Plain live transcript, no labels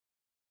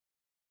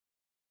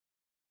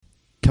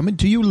Coming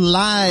to you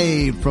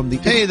live from the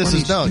Hey, this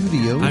is Doug.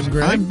 Studios. I'm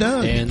Greg. I'm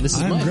Doug. And this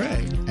is I'm Mike. Greg.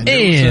 And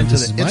And This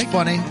this is is It's Mike.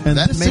 funny. And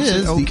that this makes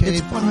is it okay. the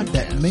It's Funny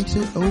That Makes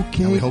It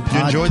Okay. And we hope you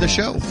enjoy the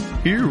show.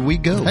 Here we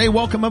go. Hey,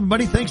 welcome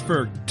everybody. Thanks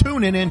for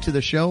tuning into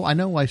the show. I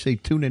know I say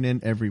tuning in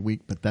every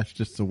week, but that's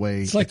just the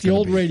way It's like the gonna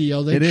old be.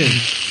 radio. They It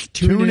is.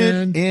 tune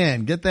it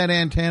in. Get that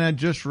antenna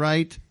just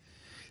right.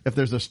 If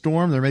there's a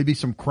storm, there may be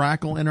some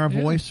crackle in our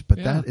voice,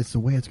 but that is the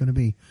way it's going to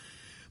be.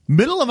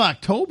 Middle of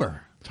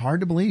October. It's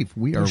hard to believe.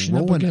 We are Pushing up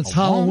rolling against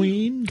along,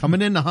 Halloween.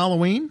 coming into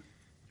Halloween.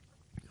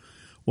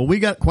 Well, we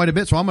got quite a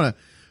bit, so I'm going to.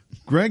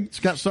 Greg's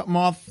got something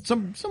off,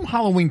 some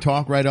Halloween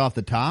talk right off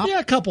the top. Yeah,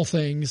 a couple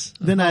things.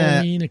 Then,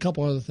 Halloween, a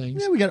couple other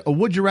things. Yeah, we got a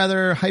Would You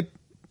Rather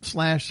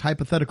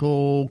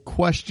hypothetical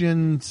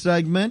question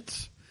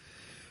segment.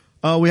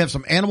 We have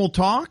some animal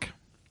talk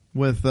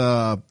with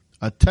a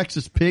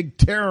Texas pig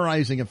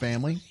terrorizing a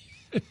family.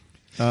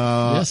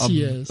 Yes,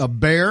 he is. A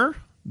bear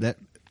that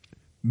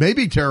may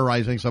be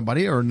terrorizing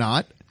somebody or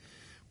not.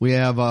 We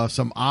have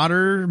some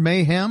otter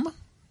mayhem.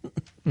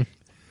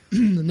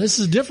 And this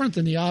is different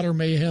than the Otter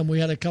Mayhem we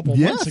had a couple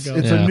months ago.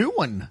 It's a new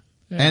one.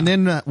 Yeah. And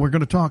then we're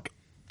going to talk.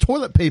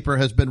 Toilet paper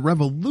has been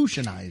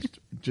revolutionized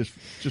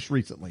just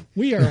recently.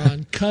 We are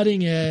on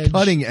cutting edge.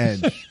 Cutting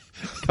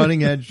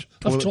edge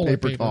toilet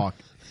toilet paper talk.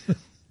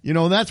 You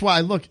know, that's why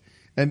I look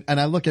and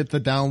I look at the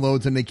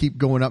downloads and they keep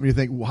going up and you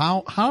think,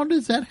 well, how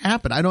does that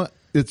happen?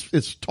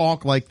 It's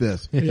talk like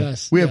this.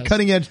 Yes. We have yes.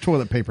 cutting edge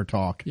toilet paper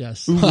talk.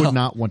 Yes. Who would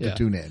not want to Yeah.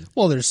 tune in?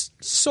 Well, there's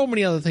so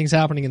many other things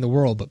happening in the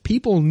world, but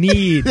people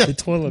need the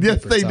toilet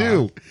Yes, paper. they talk.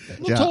 do.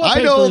 Well, toilet paper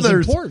I know is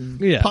there's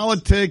important. Yeah.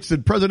 politics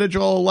and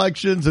presidential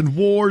elections and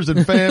wars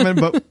and famine,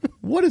 but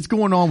what is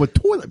going on with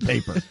toilet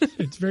paper?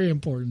 It's very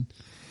important.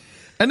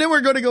 And then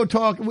we're going to go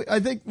talk. I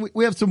think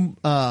we have some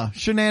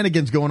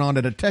shenanigans going on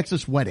at a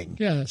Texas wedding.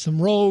 Yeah,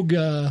 some rogue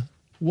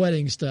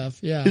wedding stuff.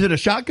 Yeah. Is it a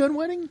shotgun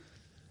wedding?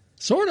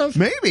 Sort of.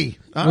 Maybe.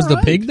 Was All the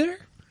right. pig there?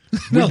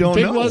 No, don't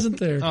the pig know. wasn't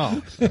there.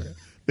 Oh,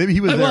 Maybe he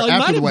was there Well, he after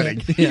might the have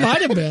wedding. been. He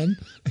might have been.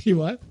 He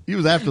what? He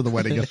was after the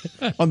wedding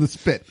on the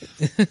spit.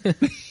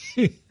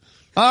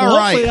 All Well,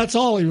 right. hopefully that's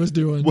all he was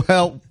doing.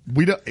 Well,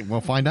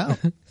 we'll find out.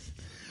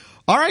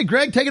 All right,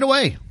 Greg, take it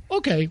away.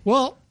 Okay,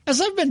 well, as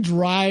I've been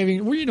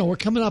driving, we're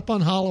coming up on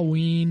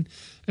Halloween,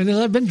 and as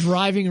I've been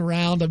driving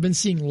around, I've been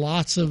seeing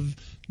lots of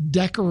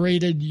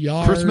decorated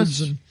yards. Christmas?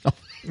 And,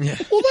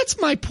 well,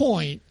 that's my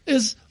point,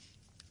 is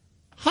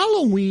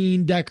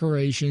Halloween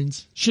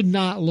decorations should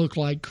not look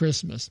like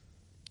Christmas.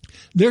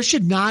 There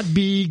should not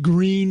be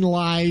green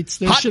lights.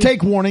 Hot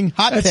take warning.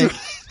 Hot That's take.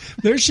 right.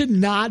 There should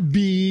not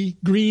be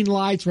green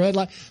lights, red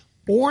light.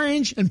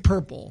 Orange and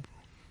purple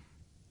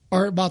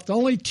are about the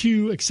only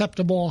two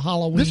acceptable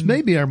Halloween. This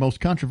may be our most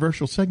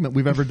controversial segment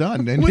we've ever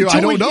done. And I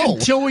don't know.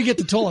 Until we get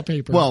to toilet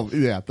paper. Well,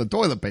 yeah, the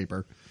toilet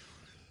paper.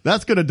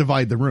 That's going to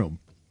divide the room.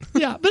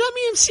 Yeah, but I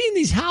mean, I'm seeing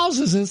these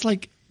houses, and it's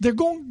like they're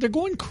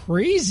going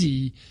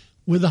crazy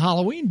with the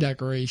Halloween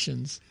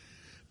decorations.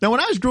 Now, when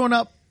I was growing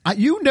up,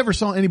 you never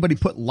saw anybody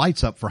put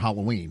lights up for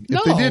Halloween. If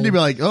No. they did, they'd be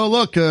like, "Oh,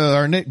 look,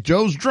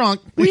 Joe's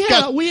drunk. He's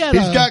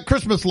got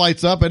Christmas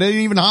lights up. It ain't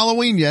even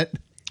Halloween yet."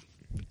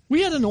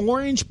 We had an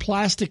orange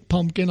plastic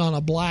pumpkin on a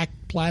black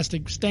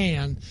plastic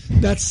stand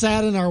that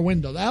sat in our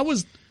window. That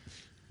was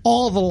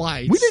all the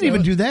lights. We didn't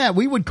even do that.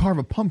 We would carve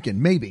a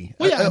pumpkin, maybe.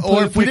 Well, yeah, or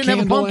put if we a didn't have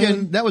a candle pumpkin,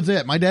 in. that was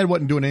it. My dad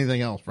wasn't doing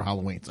anything else for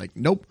Halloween. It's like,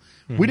 nope.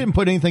 We didn't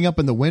put anything up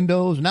in the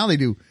windows. Now they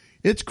do.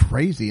 It's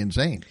crazy,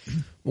 insane.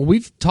 well,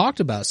 we've talked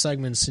about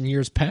segments in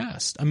years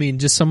past. I mean,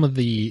 just some of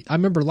the. I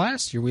remember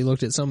last year we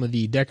looked at some of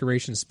the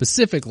decorations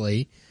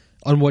specifically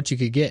on what you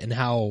could get and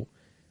how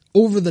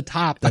over the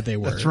top that they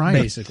were. That's right.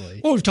 Basically,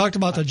 Well, we've talked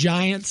about the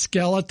giant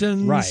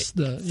skeletons. right?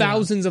 The,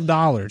 Thousands of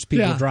dollars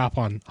people Yeah. drop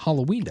on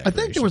Halloween I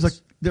decorations. think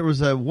there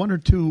was a one or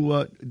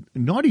two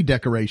naughty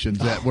decorations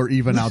that were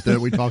even out there that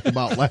we talked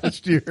about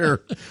last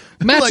year.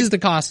 matches Like- the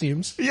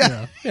costumes.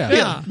 Yeah.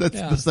 Yeah. That's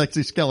Yeah. the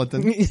sexy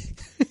skeleton.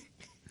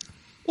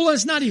 Well,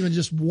 it's not even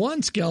just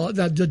one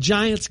skeleton. The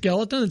giant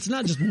skeleton. It's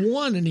not just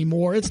one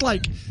anymore. It's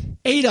like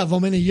 8 of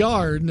them in a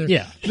yard. And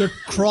they're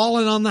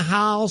crawling on the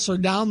house or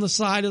down the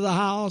side of the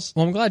house.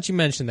 Well, I'm glad you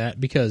mentioned that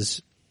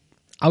because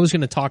I was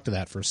going to talk to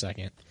that for a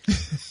second.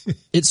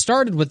 It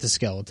started with the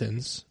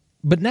skeletons,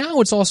 but now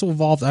it's also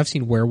evolved. I've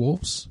seen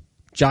werewolves,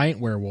 giant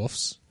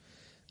werewolves.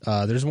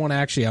 There's one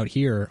actually out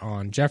here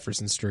on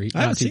Jefferson Street.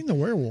 I haven't seen the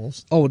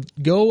werewolves. Oh,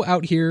 go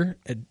out here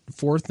at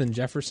 4th and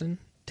Jefferson,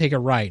 take a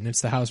right, and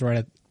it's the house right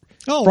at.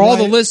 Oh, For all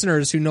the right.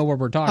 listeners who know what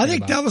we're talking I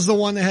think about. that was the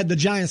one that had the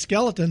giant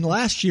skeleton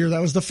last year. That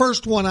was the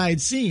first one I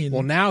had seen.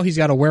 Well, now he's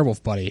got a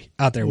werewolf buddy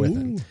out there with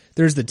him.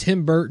 There's the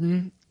Tim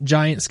Burton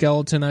giant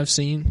skeleton I've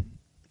seen.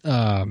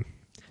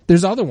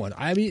 There's other one.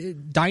 I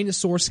mean,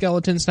 dinosaur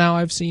skeletons now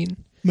I've seen.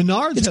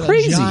 Menards It's had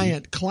crazy. a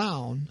giant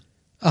clown.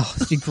 Oh,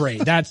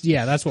 great. That's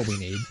what we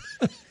need.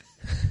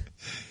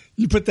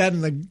 You put that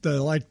in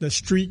the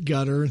street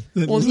gutter.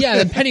 Well, yeah,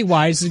 then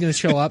Pennywise is going to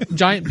show up.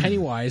 Giant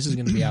Pennywise is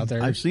going to be out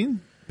there. I've seen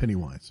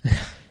Pennywise.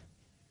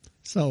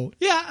 So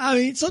yeah, I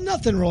mean, so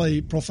nothing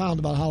really profound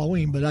about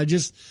Halloween, but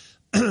it's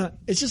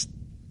just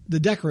the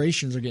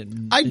decorations are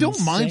getting. I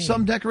don't mind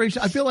some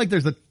decorations. I feel like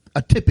there's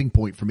a tipping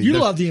point for me. You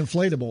love the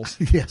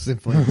inflatables. Yes,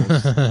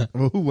 inflatables.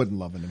 Well, who wouldn't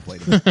love an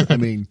inflatable? I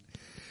mean,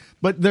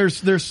 but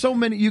there's so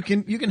many. You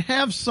can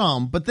have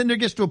some, but then there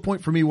gets to a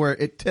point for me where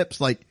it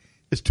tips like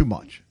it's too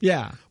much.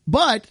 Yeah.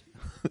 But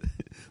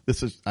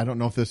I don't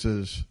know if this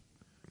is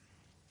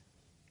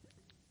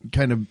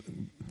kind of,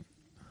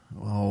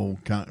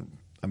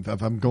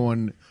 if I'm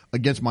going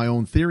against my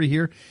own theory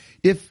here.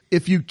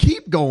 If you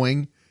keep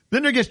going,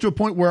 then there gets to a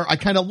point where I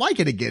kind of like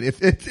it again. If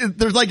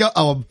there's like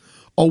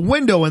a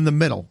window in the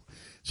middle.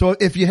 So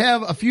if you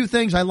have a few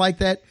things, I like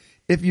that.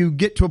 If you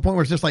get to a point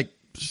where it's just like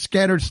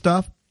scattered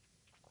stuff,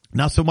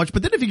 not so much.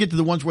 But then if you get to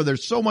the ones where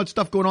there's so much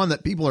stuff going on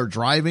that people are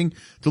driving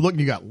to look, and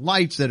you got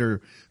lights that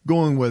are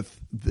going with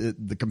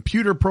the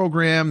computer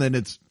program, then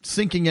it's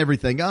syncing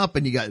everything up,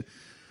 and you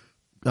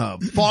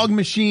got fog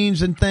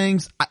machines and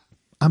things.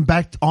 I'm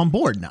back on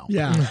board now.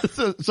 Yeah.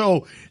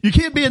 So you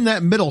can't be in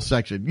that middle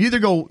section. You either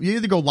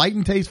go light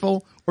and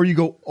tasteful, or you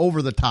go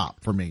over the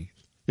top for me.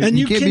 And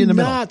you can't be in the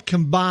middle. cannot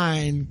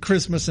combine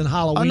Christmas and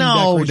Halloween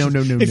No.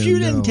 decorations. If you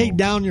didn't no. take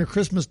down your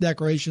Christmas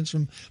decorations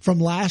from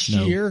last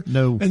year,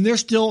 no. and they're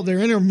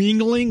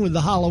intermingling with the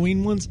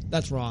Halloween ones,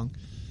 that's wrong.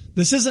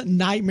 This isn't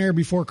Nightmare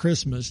Before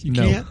Christmas. You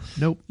can't.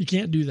 Nope. You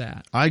can't do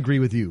that. I agree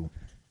with you.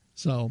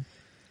 So,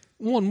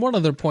 one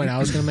other point I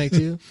was going to make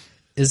too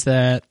is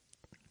that,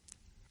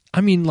 I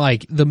mean,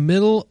 like the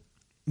middle,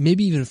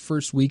 maybe even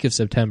first week of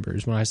September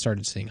is when I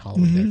started seeing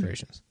Halloween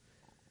decorations.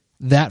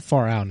 That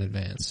far out in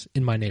advance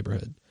in my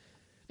neighborhood.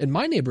 In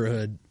my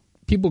neighborhood,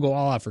 people go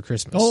all out for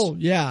Christmas. oh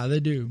yeah, they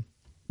do.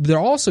 They're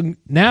also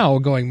now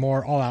going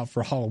more all out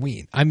for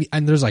Halloween. I mean,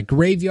 and there's like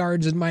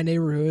graveyards in my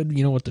neighborhood,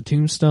 you know, with the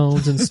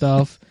tombstones and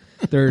stuff.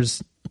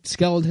 There's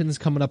skeletons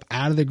coming up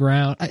out of the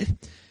ground.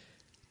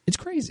 It's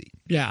crazy.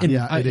 Yeah, And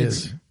it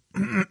is.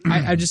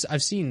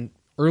 I've seen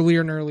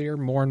earlier and earlier,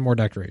 more and more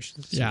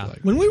decorations. Yeah. Like,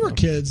 When we were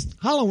kids,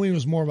 Halloween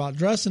was more about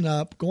dressing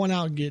up, going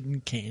out and getting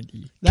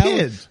candy.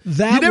 Kids.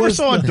 You never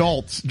saw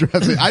adults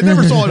dressing. I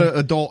never saw an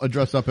adult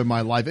dress up in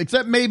my life,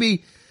 except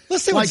maybe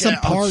Let's say like some a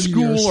party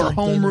school or something.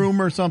 homeroom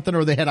or something,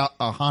 or they had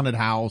a haunted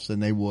house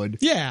and they would.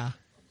 Yeah.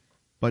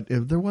 But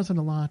if there wasn't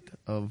a lot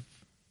of,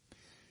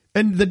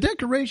 and the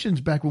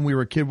decorations back when we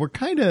were a kid were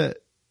kind of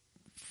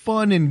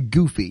fun and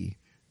goofy,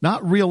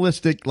 not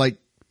realistic, like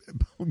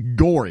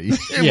gory.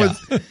 It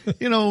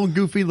was,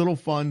 goofy little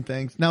fun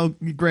things. Now,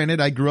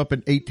 granted, I grew up in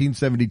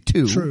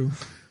 1872. True.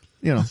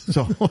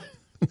 So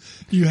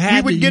You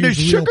had we would to get a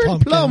use real sugar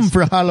pumpkins. plum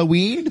for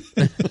Halloween.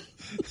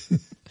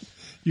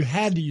 You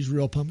had to use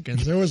real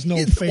pumpkins. There was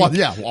no fake.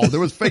 Well, there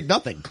was fake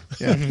nothing.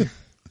 Yeah.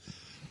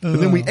 And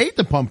then we ate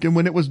the pumpkin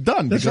when it was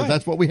done because right.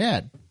 that's what we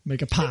had.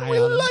 Make a pie. We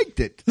out of it. liked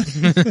it.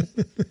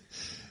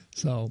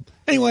 So,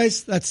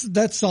 anyways,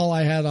 that's all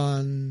I had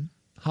on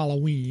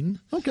Halloween.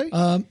 Okay.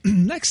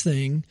 Next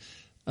thing,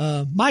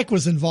 Mike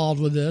was involved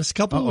with this a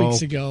couple of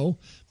weeks ago.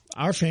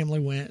 Our family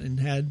went and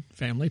had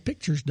family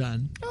pictures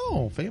done.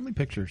 Oh, family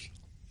pictures.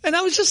 And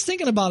I was just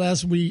thinking about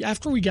after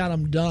we got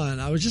them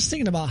done, I was just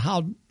thinking about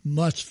how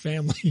much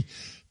family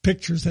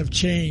pictures have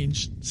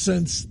changed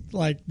since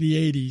like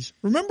the 80s.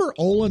 Remember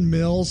Olin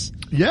Mills?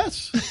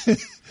 Yes.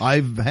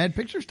 I've had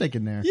pictures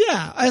taken there.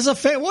 Yeah. As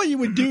a what you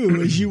would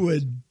do is you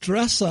would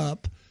dress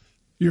up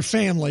your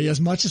family as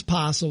much as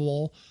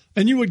possible,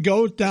 and you would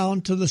go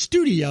down to the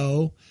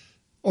studio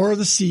or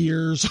the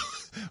Sears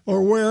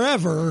or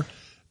wherever,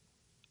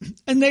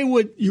 and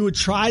you would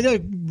try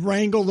to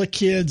wrangle the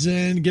kids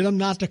in, get them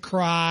not to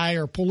cry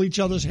or pull each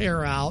other's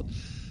hair out.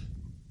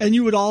 And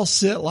you would all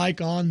sit like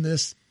on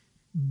this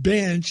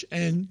bench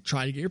and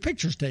try to get your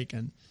pictures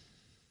taken.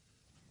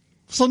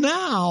 So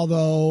now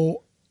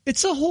though,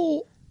 it's a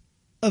whole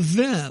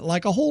event,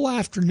 like a whole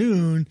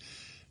afternoon,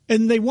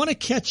 and they want to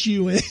catch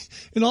you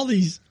in all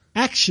these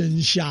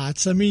action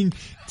shots. I mean,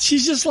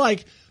 she's just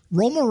like,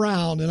 roam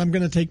around and I'm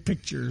going to take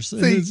pictures.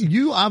 See,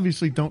 you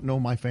obviously don't know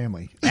my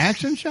family.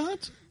 Action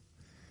shots?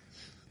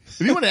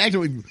 If you want to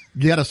actually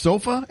get a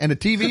sofa and a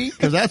TV,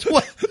 because that's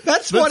what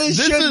it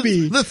should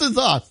be. This is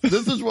us.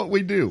 This is what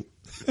we do.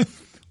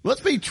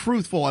 Let's be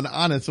truthful and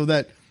honest so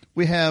that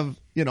we have,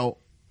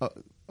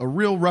 a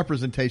real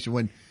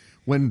representation.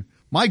 When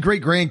my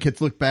great grandkids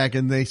look back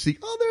and they see,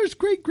 oh, there's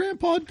great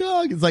grandpa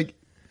Doug. It's like,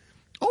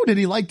 oh, did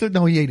he like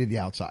no, he ate the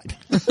outside.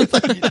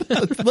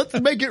 Let's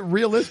make it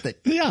realistic.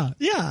 Yeah.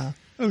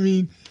 I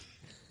mean,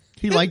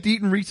 he liked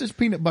eating Reese's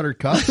peanut butter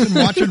cups and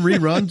watching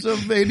reruns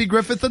of Andy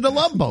Griffith and the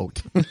Love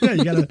Boat. Yeah,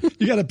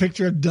 you got a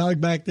picture of Doug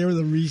back there with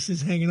the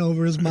Reese's hanging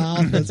over his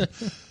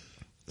mouth.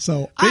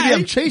 So maybe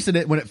I'm chasing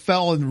it when it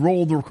fell and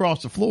rolled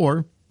across the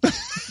floor.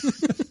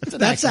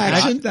 That's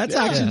action. That's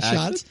action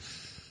shots.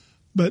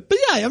 But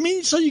yeah, I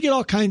mean, so you get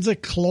all kinds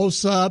of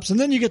close-ups, and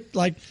then you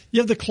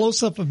have the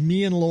close-up of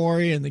me and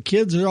Lori, and the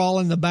kids are all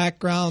in the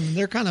background, and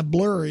they're kind of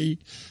blurry,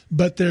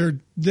 but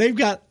they've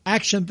got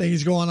action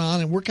things going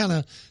on, and we're kind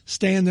of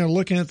standing there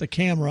looking at the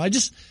camera.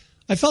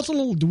 I felt a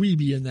little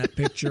dweeby in that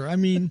picture. I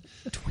mean,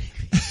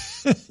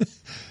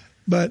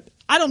 but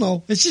I don't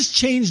know. It's just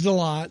changed a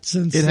lot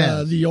since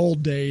the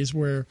old days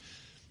where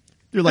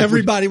You're like,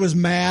 everybody was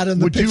mad in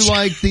the would picture. you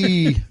like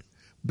the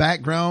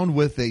background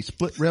with a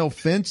split rail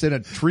fence and a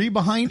tree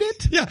behind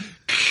it? Yeah.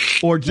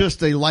 Or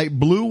just a light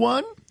blue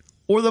one?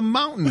 Or the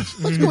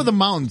mountains? Let's go with the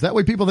mountains. That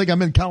way people think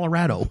I'm in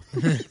Colorado.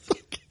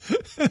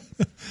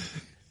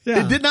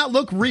 Yeah. It did not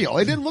look real.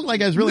 It didn't look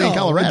like I was really in No,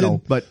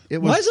 Colorado, but it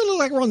was. Why does it look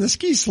like we're on the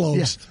ski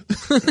slopes?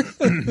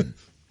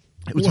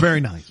 It was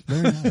very nice.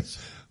 Very nice.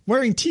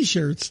 Wearing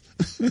T-shirts.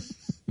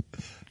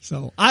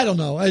 So I don't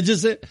know. It's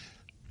just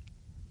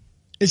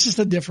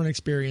a different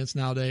experience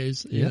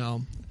nowadays, you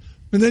know.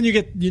 And then you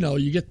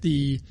get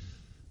the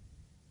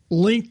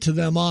link to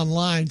them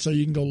online so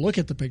you can go look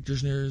at the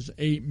pictures, and there's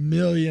 8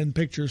 million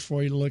pictures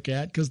for you to look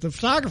at, because the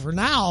photographer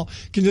now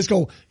can just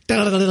go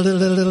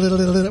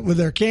with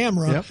their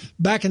camera. Yep.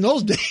 Back in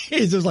those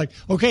days, it was like,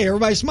 okay,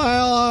 everybody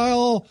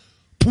smile,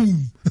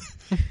 boom.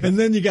 And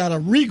then you got to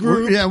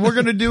regroup. We're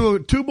going to do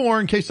 2 more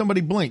in case somebody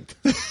blinked.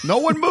 No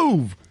one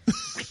move.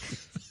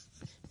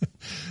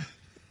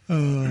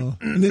 And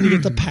then you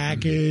get the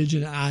package,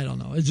 and I don't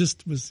know. It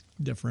just was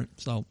different.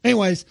 So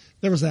anyways,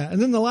 there was that.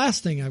 And then the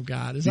last thing I've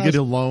got is you get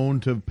a loan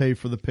to pay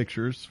for the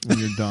pictures when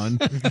you're done.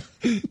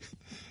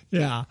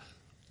 Yeah.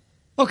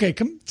 Okay.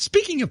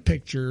 Speaking of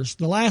pictures,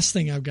 the last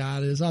thing I've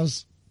got is I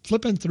was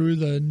flipping through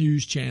the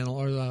news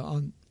channel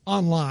or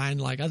online,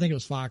 like I think it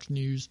was Fox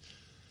News,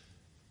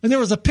 and there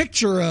was a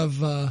picture of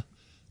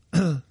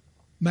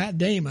Matt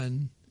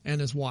Damon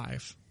and his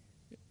wife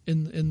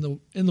in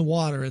the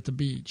water at the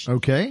beach.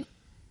 Okay.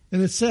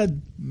 And it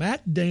said,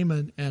 Matt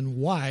Damon and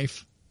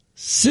wife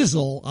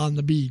sizzle on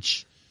the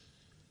beach.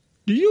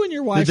 Do you and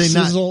your wife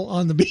sizzle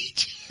on the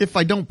beach? If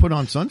I don't put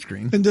on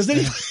sunscreen. And does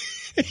anybody...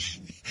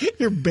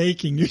 You're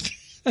baking.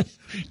 I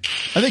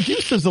think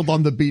you sizzled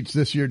on the beach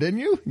this year,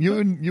 didn't you? You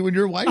and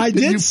your wife? I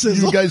did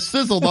sizzle. You guys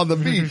sizzled on the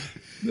beach.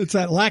 It's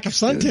that lack of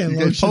suntan You lotion.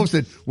 guys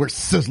posted, we're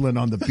sizzling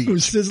on the beach. We're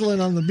sizzling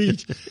on the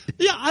beach.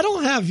 Yeah, I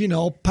don't have,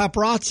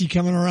 paparazzi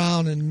coming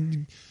around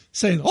and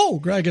saying, "Oh,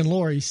 Greg and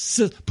Lori,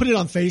 put it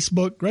on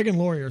Facebook. Greg and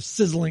Lori are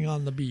sizzling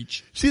on the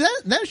beach." See,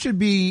 that should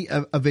be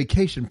a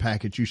vacation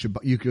package.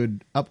 You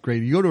could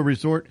upgrade. You go to a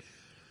resort,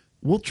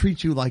 we'll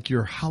treat you like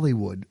you're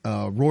Hollywood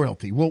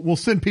royalty. We'll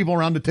send people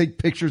around to take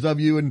pictures of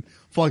you and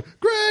fly.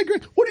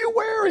 Greg, what are you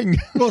wearing?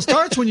 Well, it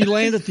starts when you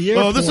land at the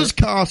airport. Oh, this is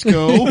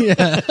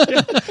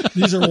Costco.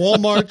 These are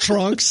Walmart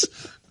trunks.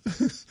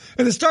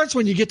 And it starts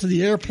when you get to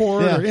the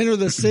airport or enter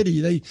the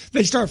city.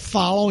 They start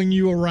following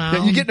you around.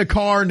 Yeah, you get in a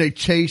car and they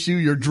chase you.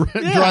 You're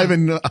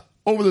driving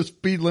over the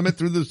speed limit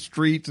through the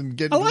streets and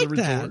getting to the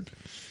resort. That.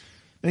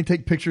 They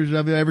take pictures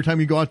of you every time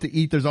you go out to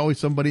eat. There's always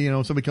somebody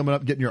coming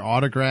up getting your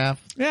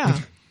autograph. Yeah.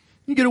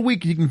 You get a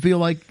week, you can feel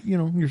like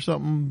you're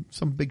some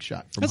big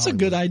shot. That's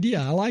Hollywood. a good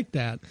idea. I like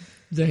that.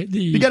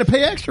 You got to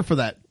pay extra for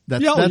that.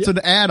 That's an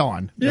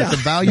add-on. Yeah. That's a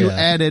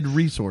value-added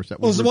resource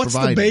that we're what's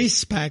providing. the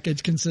base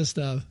package consist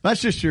of?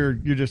 That's just you're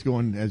just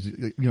going as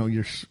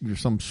you're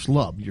some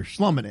slub. You're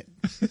slumming it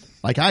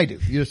like I do.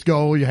 You just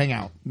go, you hang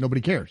out. Nobody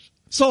cares.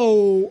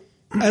 So,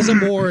 as a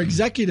more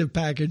executive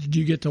package, do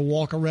you get to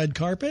walk a red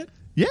carpet?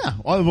 Yeah.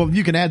 Well,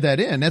 you can add that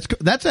in.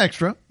 That's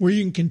extra. Where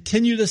you can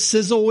continue to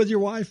sizzle with your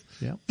wife.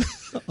 Yeah.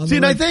 See,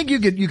 and I think you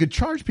could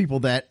charge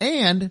people that,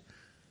 and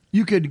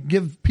you could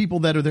give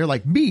people that are there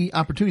like me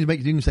opportunities to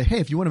make. You can say, hey,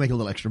 if you want to make a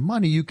little extra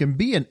money, you can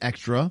be an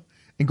extra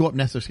and go up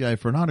next to this guy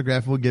for an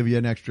autograph. We'll give you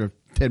an extra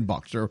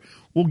 $10, or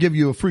we'll give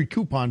you a free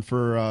coupon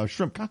for a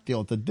shrimp cocktail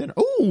at the dinner.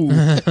 Ooh.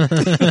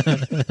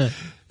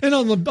 And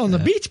on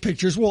the beach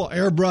pictures, we'll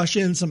airbrush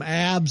in some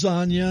abs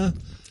on you.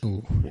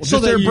 Well,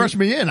 so just airbrush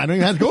me in. I don't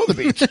even have to go to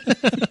the beach.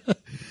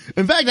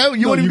 In fact,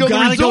 you wouldn't even go to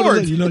the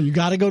resort. You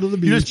got to go to the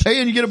beach. You just pay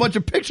and you get a bunch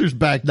of pictures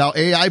back. Now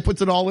AI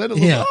puts it all in.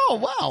 And like,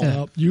 oh,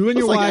 wow. You and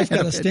your wife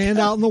got to stand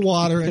out in the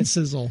water and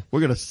sizzle. We're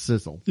going to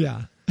sizzle.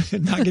 Yeah.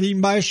 Not get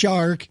eaten by a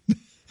shark.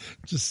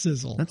 Just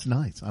sizzle. That's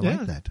nice. I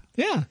like that.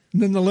 Yeah.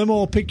 And then the limo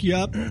will pick you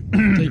up,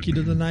 take you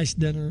to the nice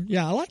dinner.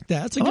 Yeah, I like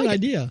that. That's a good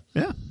idea.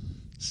 Yeah.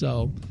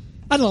 So,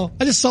 I don't know.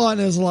 I just saw it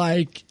and it was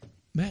like,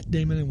 Matt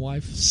Damon and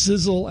wife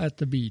sizzle at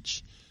the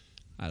beach.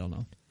 I don't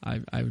know.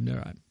 I've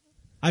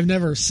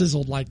never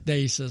sizzled like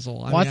they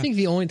sizzle. I think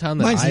the only time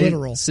that I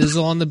literal.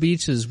 sizzle on the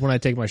beach is when I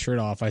take my shirt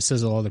off. I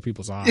sizzle other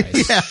people's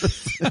eyes.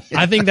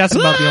 I think that's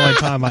about the only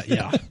time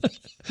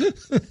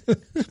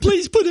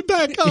Please put it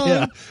back on.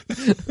 Yeah.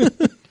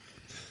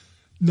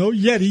 No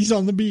Yetis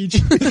on the beach.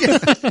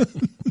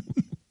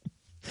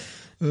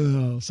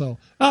 So,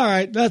 all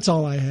right. That's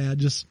all I had.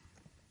 Just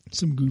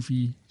some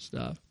goofy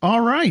stuff.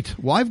 All right.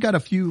 Well, I've got a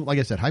few, like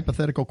I said,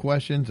 hypothetical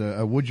questions.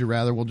 Would you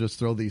rather? We'll just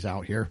throw these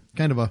out here.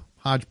 Kind of a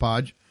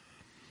hodgepodge.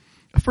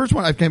 The first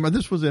one I came up,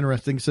 this was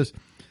interesting. It says,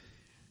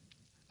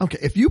 okay,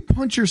 if you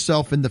punch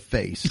yourself in the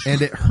face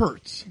and it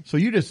hurts, so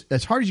you just,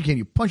 as hard as you can,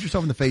 you punch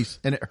yourself in the face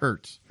and it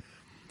hurts.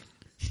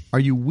 Are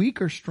you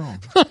weak or strong?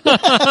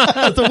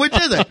 So which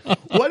is it?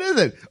 What is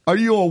it? Are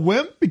you a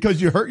wimp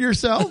because you hurt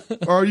yourself?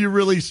 Or are you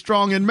really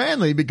strong and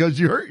manly because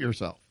you hurt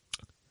yourself?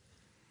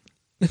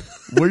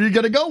 Where are you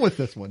going to go with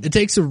this one? It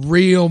takes a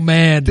real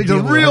man. It takes a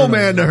real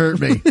man to hurt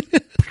me.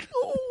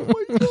 Oh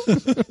my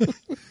God.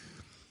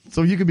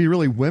 So you could be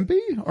really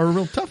wimpy or a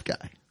real tough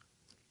guy?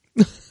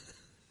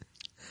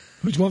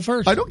 Who's going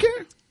first? I don't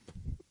care.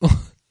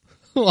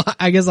 Well,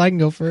 I guess I can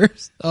go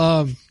first.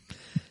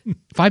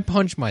 If I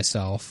punch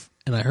myself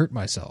and I hurt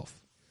myself,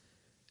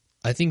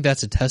 I think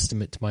that's a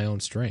testament to my own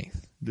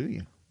strength. Do you?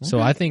 Okay. So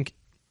I think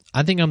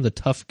I'm the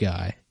tough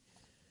guy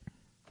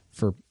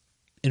for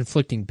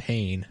inflicting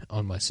pain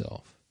on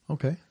myself.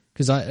 Okay.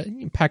 Because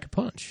I pack a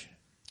punch.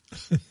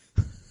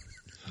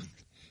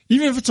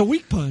 Even if it's a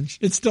weak punch,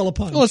 it's still a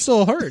punch. Well, it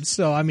still hurts.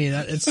 So, I mean,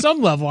 at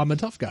some level, I'm a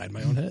tough guy in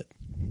my own head.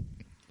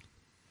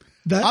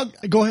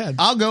 Go ahead.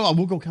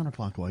 We'll go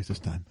counterclockwise this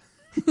time.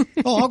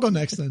 I'll go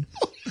next then.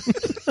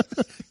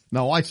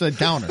 No, I said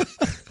counter.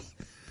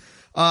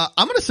 I'm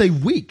going to say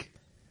weak.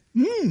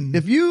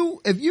 If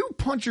you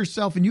punch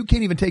yourself and you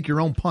can't even take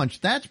your own punch,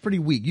 that's pretty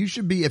weak. You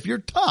should be, if you're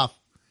tough,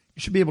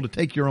 you should be able to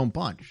take your own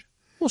punch.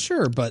 Well,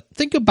 sure, but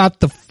think about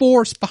the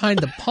force behind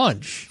the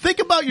punch. Think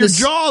about your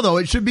jaw, though.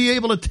 It should be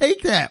able to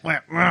take that.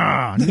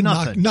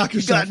 Nothing. Knock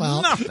yourself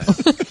out.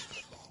 Nothing.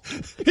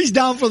 He's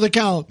down for the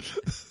count.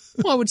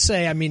 Well, I would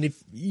say, I mean,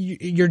 if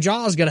your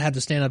jaw is going to have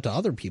to stand up to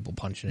other people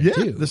punching it,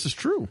 too. This is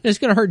true. It's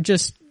going to hurt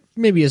just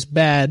maybe as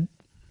bad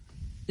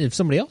if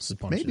somebody else is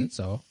punching it.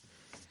 So,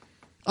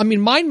 I mean,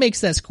 mine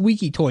makes that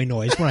squeaky toy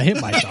noise when I hit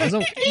myself.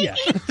 So, yeah.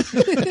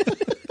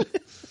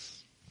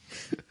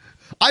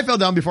 I fell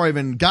down before I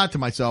even got to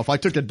myself. I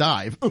took a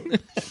dive.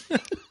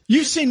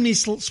 You've seen me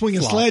swing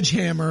a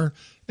sledgehammer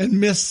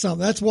and miss something.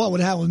 That's what would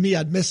happen with me.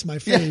 I'd miss my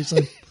face.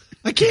 Like,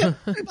 I can't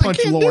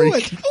Lori. do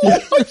it. Oh,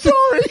 I'm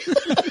sorry.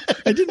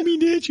 I didn't mean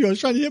to hit you. I was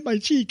trying to hit my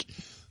cheek.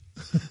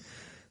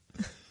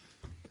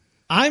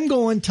 I'm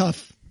going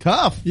tough.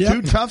 Tough. Yep.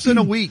 2 toughs in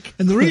a week.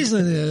 And the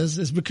reason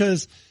is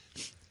because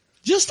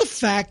just the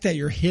fact that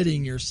you're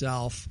hitting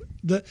yourself,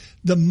 the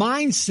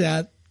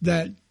mindset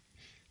that,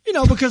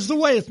 because the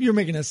way you're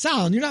making it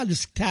sound, you're not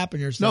just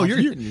tapping yourself. No,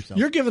 you're hitting yourself.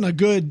 You're giving a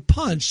good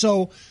punch.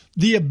 So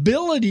the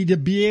ability to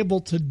be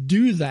able to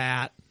do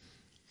that,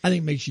 I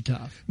think, makes you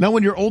tough. Now,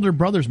 when your older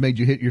brothers made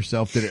you hit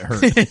yourself, did it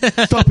hurt?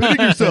 Stop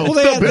hitting yourself.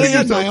 Well, they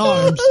had my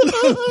arms.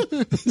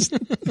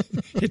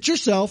 Hit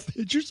yourself.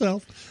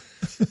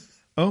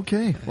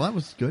 Okay. Well, that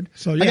was good.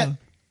 So, I yeah. got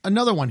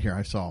another one here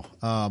I saw.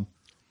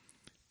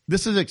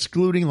 This is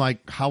excluding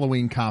like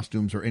Halloween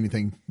costumes or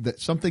anything.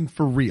 Something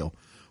for real.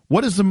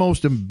 What is the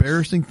most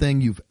embarrassing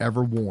thing you've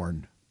ever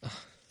worn?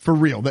 For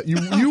real, that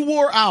you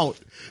wore out.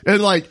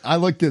 And like, I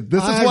looked at,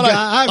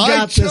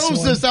 I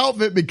chose this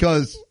outfit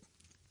because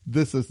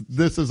this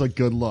is a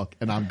good look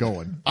and I'm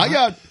going. I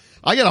got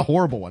a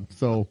horrible one.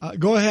 So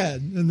go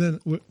ahead. And then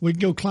we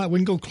can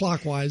go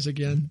clockwise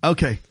again.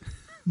 Okay.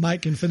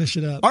 Mike can finish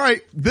it up. All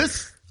right.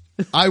 This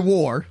I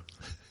wore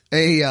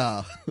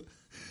a,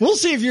 we'll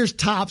see if yours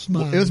tops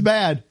mine. It was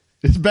bad.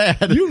 It's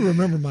bad. You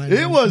remember mine.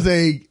 It was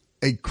a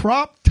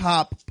crop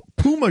top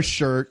Puma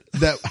shirt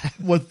that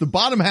was the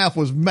bottom half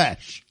was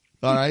mesh.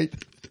 All right.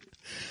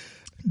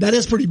 That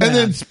is pretty bad. And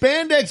then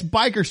spandex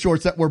biker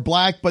shorts that were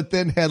black, but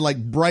then had like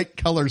bright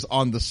colors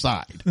on the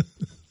side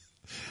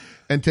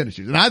and tennis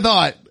shoes. And I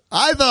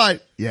thought,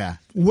 yeah.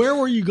 Where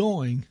were you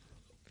going?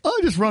 Oh,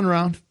 just run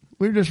around.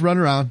 We were just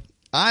running around.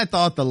 I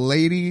thought the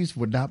ladies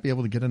would not be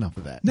able to get enough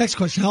of that. Next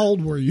question. How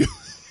old were you?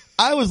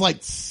 I was like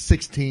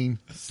 16,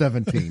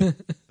 17.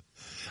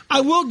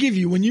 I will give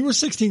you, when you were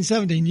 16,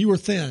 17, you were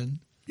thin.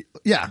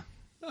 Yeah.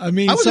 I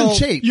mean, I was in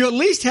shape. You at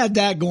least had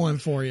that going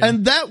for you.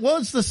 And that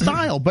was the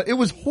style, but it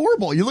was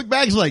horrible. You look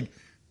back, it's like,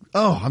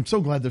 oh, I'm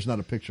so glad there's not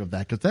a picture of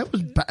that because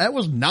that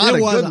was not a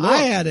good look. I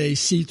had a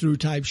see-through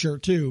type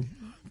shirt too,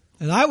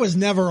 and I was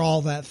never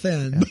all that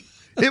thin.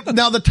 Yeah.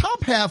 Now the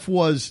top half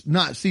was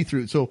not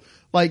see-through, so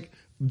like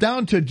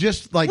down to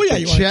just like the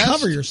you chest.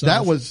 Cover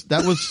yourself.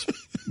 That was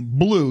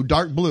blue,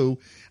 dark blue,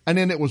 and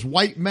then it was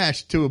white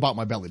mesh to about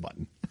my belly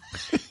button.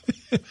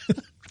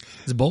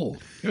 It's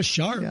bold. You're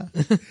sharp. Yeah.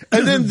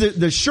 And then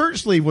the shirt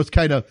sleeve was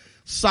kind of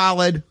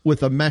solid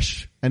with a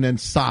mesh and then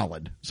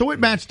solid. So it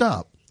matched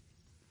up.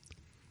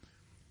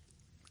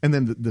 And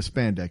then the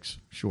spandex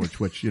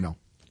shorts, which,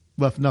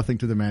 left nothing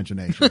to the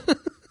imagination.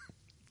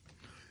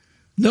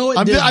 No,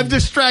 it didn't. I've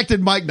distracted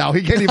Mike now.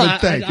 He can't even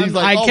think. He's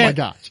like, oh my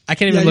gosh. I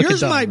can't even look at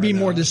yours might be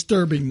more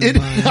disturbing than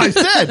mine. I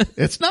said,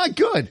 it's not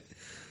good.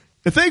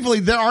 And thankfully,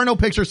 there are no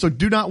pictures, so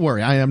do not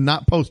worry. I am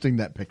not posting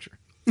that picture.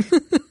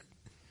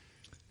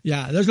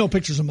 Yeah, there's no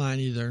pictures of mine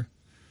either.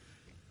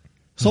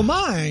 So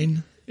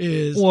mine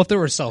is... Well, if there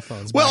were cell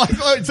phones. Well,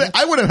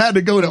 I would have had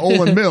to go to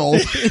Olin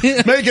Mills,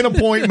 make an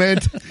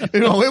appointment.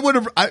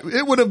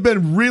 It would have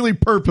been really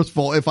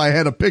purposeful if I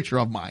had a picture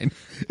of mine.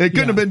 It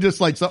couldn't have been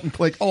just like something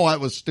click. Oh, that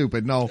was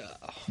stupid. No,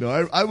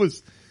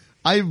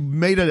 I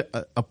made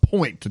a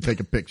point to take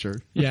a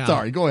picture. Yeah.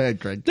 Sorry, go ahead,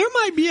 Craig. There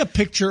might be a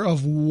picture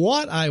of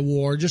what I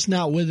wore, just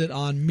not with it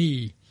on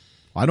me.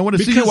 I don't want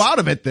to see you out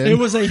of it then. It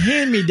was a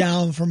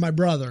hand-me-down from my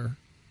brother.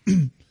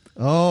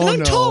 Oh,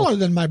 and I'm taller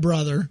than my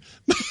brother.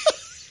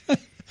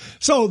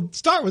 So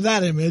start with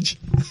that image.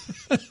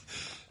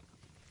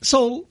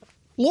 So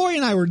Lori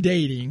and I were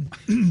dating,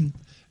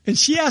 and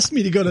she asked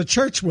me to go to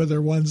church with her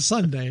one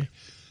Sunday.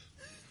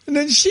 And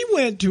then she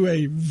went to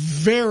a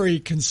very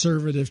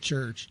conservative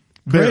church.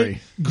 Very,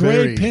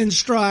 Gray very.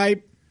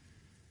 pinstripe,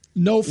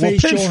 no Well,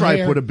 facial pinstripe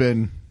hair. would have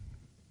been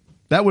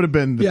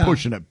the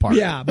pushing it part.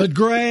 Yeah, but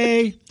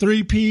gray,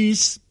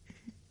 3-piece,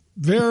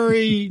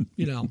 very,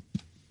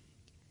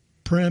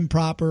 prim,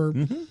 proper,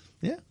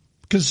 Yeah.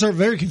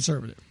 very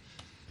conservative.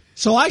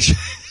 So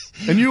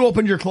And you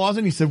opened your closet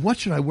and you said, what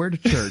should I wear to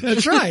church?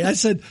 that's right. I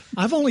said,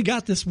 I've only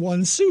got this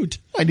one suit.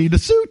 I need a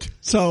suit.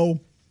 So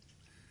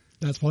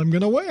that's what I'm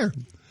going to wear.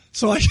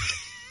 So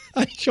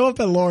I show up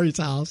at Lori's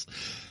house.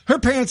 Her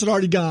parents had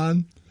already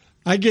gone.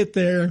 I get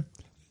there.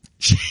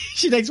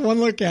 She takes one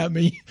look at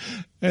me,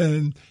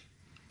 and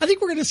I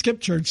think we're going to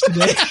skip church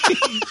today.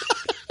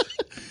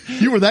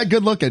 You were that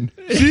good looking.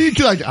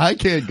 I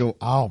can't go.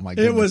 Oh, my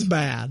goodness. It was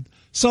bad.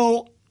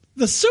 So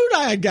the suit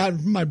I had gotten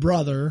from my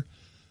brother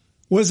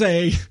was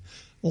a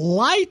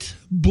light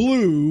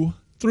blue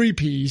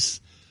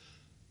 3-piece,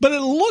 but it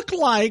looked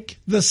like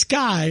the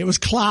sky. It was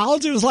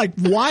clouds. It was like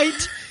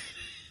white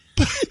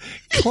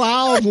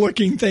cloud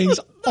looking things,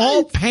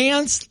 all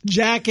pants,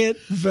 jacket,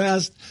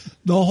 vest,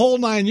 the whole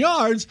 9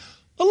 yards,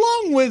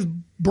 along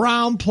with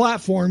brown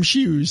platform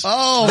shoes.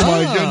 Oh,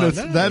 my goodness.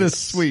 Nice. That is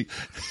sweet.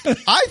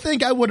 I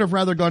think I would have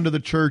rather gone to the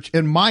church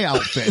in my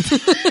outfit.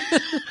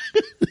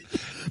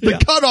 The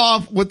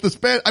cutoff with the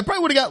span. I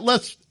probably would have got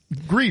less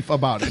grief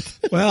about it.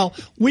 Well,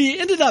 we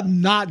ended up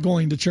not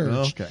going to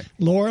church. Okay.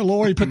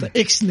 Lori put the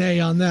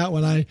ixnay on that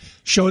when I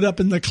showed up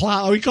in the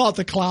cloud. We call it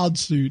the cloud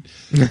suit.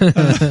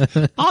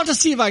 I'll have to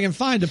see if I can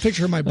find a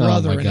picture of my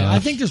brother in it. I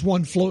think there's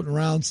one floating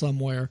around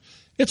somewhere.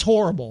 It's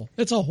horrible.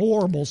 It's a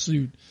horrible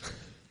suit.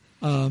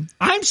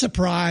 I'm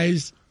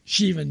surprised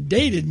she even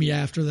dated me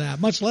after that,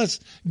 much less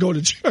go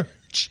to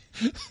church.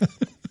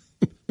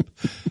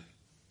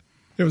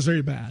 It was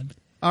very bad.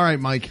 All right,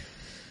 Mike.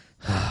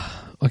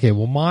 Okay,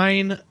 well,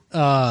 mine,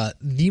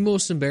 the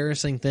most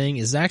embarrassing thing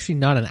is actually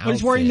not an outfit. What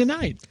he's wearing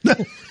tonight.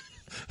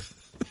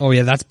 Oh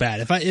yeah, that's bad.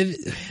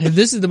 If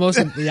this is the most,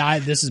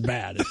 this is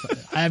bad.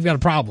 I've got a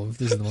problem if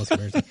this is the most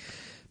embarrassing.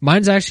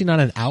 Mine's actually not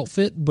an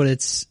outfit, but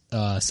it's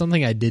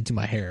something I did to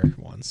my hair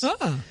once.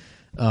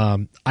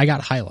 I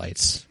got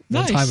highlights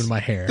one time in my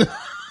hair.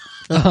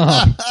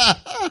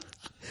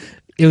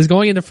 It was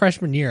going into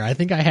freshman year. I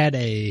think I had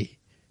a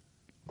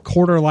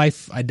quarter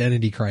life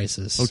identity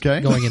crisis. Okay.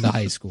 Going into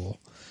high school,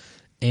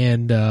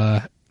 and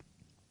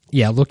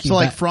looking So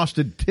like back,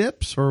 frosted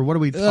tips or what do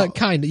we talk?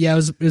 kind of, yeah,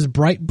 it was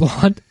bright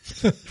blonde,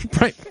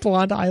 bright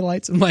blonde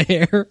highlights in my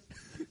hair.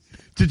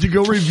 Did you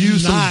go review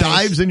some Nice.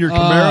 dives in your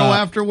Camaro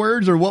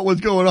afterwards or what was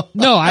going on?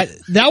 No,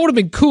 that would have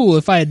been cool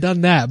if I had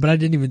done that, but I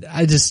didn't even.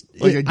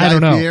 Like a I Guy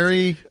don't know.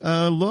 Fieri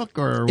look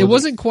or It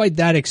wasn't quite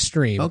that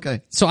extreme.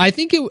 Okay. So I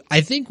think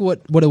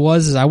what it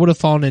was is I would have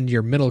fallen into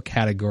your middle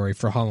category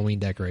for Halloween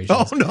decorations.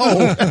 Oh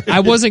no.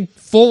 I wasn't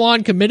full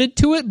on committed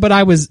to it, but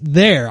I was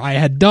there. I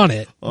had done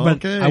it, but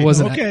Okay. I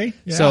wasn't. Okay,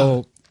 yeah.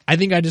 So I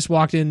think I just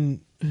walked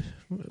in,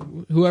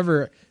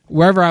 wherever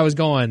I was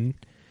going to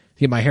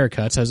get my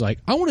haircuts. I was like,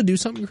 I want to do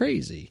something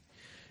crazy,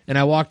 and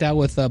I walked out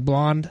with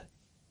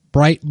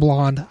bright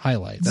blonde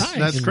highlights. Nice.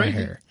 That's in crazy. my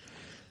hair.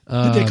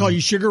 Did they call you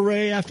Sugar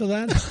Ray after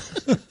that?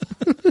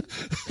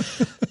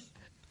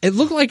 It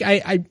looked like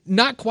I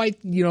not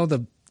quite,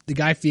 the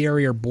Guy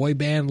Fieri or boy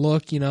band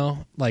look,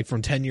 like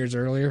from 10 years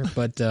earlier,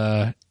 but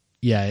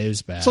yeah, it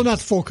was bad. So not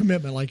full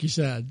commitment, like you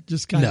said.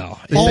 Just kind No.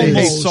 of They say, hey,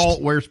 almost.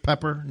 salt, where's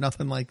pepper?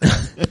 Nothing like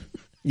that.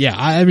 Yeah,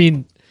 I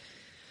mean,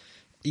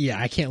 yeah,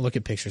 I can't look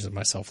at pictures of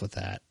myself with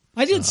that.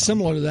 I did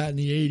similar to that in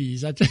the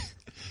 80s.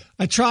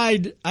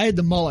 I had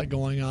the mullet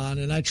going on,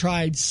 and I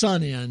tried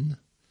sun in.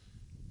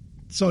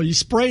 So you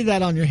spray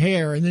that on your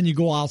hair, and then you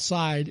go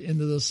outside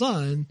into the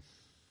sun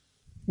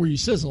where you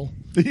sizzle.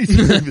 So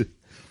And you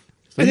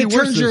it were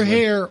turns your sizzling.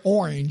 hair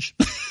orange.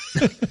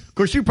 Of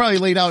course, you probably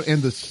laid out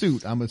in the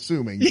suit, I'm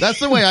assuming. That's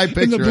the way I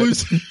picture in the blue it.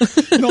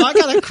 suit. No, I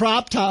got a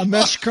crop top,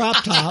 mesh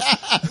crop top.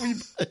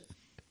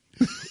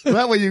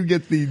 That way you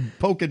get the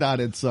polka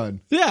dotted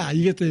sun. Yeah,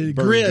 you get the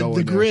Bird grid, going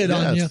the there. grid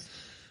on you. Yes.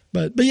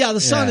 But yeah, the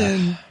sun Yeah.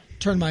 in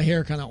turned my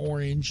hair kind of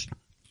orange.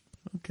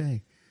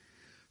 Okay.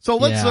 So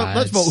let's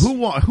Yeah,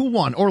 vote. Who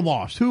won or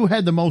lost? Who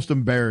had the most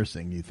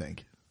embarrassing, you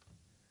think?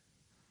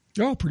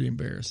 They're all pretty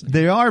embarrassing.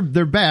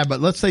 They're bad, but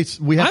let's say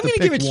we have I'm to going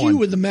to pick give it to one. you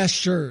with the mesh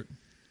shirt.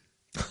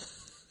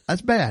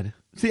 That's bad.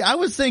 See, I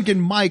was thinking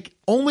Mike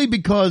only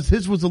because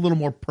his was a little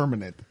more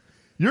permanent.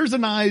 Yours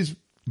and I's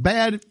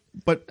bad,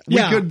 but we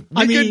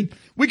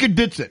could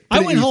ditch it. I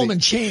pretty went easy. home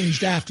and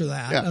changed after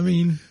that. Yeah. I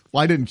mean,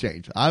 Well, I didn't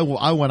change. I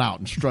went out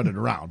and strutted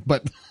around,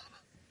 but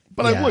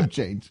I Yeah. would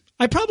change.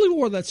 I probably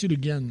wore that suit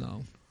again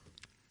though.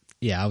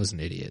 Yeah, I was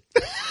an idiot.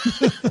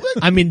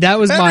 I mean, that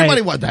was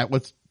Everybody what that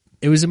was.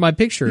 it was in my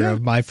picture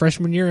of my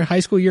freshman year high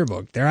school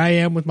yearbook. There I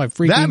am with my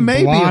freaking That may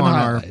be blonde on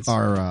highlights.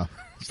 our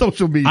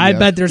social media. I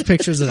bet there's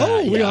pictures of that.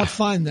 Oh, we yeah. ought to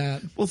find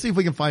that. We'll see if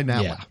we can find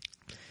that Yeah. one.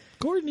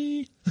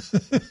 Courtney.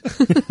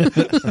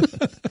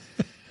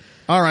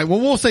 All right. Well,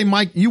 we'll say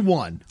Mike, you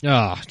won.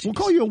 Oh, We'll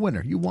call you a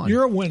winner. You won.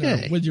 You're a winner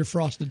Okay. with your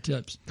frosted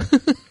tips.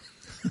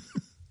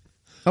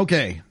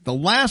 Okay. The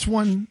last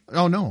one.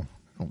 Oh no.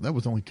 Oh, that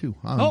was only two.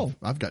 Oh.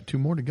 I've got two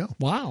more to go.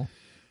 Wow.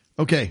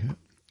 Okay.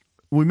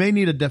 we may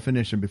need a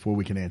definition before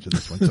we can answer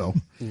this one. So,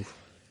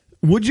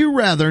 would you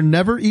rather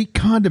never eat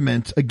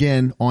condiments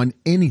again on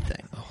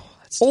anything,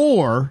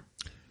 or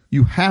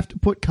you have to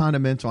put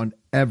condiments on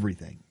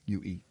everything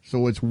you eat?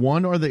 So it's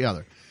one or the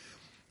other.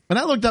 And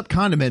I looked up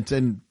condiments,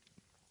 and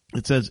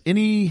it says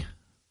any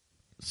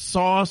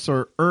sauce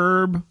or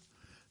herb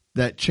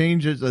that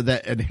changes,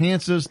 that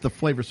enhances the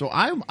flavor. So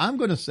I'm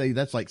going to say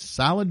that's like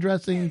salad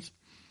dressings,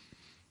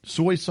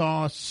 soy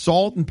sauce,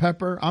 salt and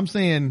pepper. I'm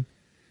saying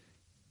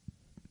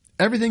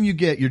everything you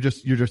get, you're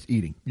just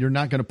eating. You're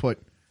not going to put.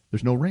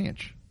 There's no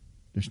ranch.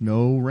 There's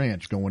no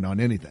ranch going on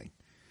anything,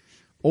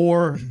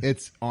 or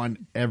it's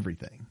on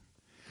everything.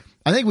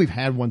 I think we've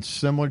had one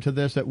similar to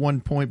this at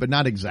one point, but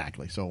not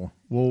exactly. So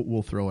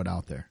we'll throw it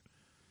out there.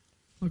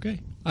 Okay,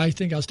 I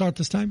think I'll start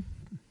this time.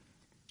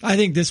 I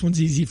think this one's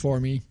easy for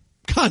me.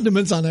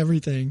 Condiments on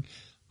everything.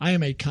 I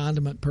am a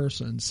condiment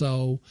person.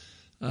 So,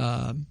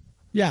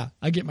 yeah,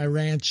 I get my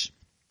ranch.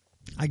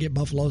 I get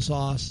buffalo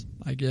sauce.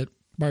 I get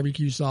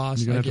barbecue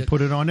sauce. You're going to have to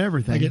put it on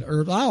everything. I get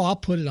herbs. Oh, I'll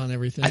put it on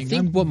everything. I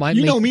think what might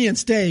know me and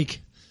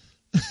steak.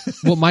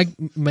 What might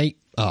make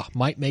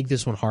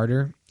this one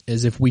harder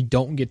is if we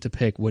don't get to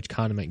pick which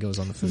condiment goes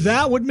on the food.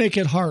 That would make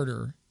it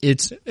harder.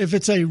 It's if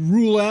it's a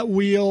roulette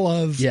wheel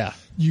of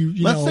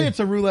Let's say it's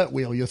a roulette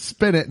wheel. You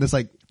spin it and it's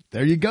like,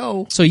 there you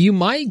go. So you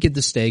might get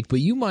the steak, but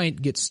you might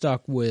get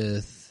stuck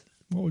with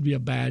what would be a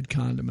bad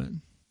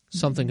condiment.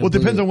 Something. Well, it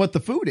depends on what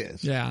the food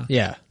is. Yeah.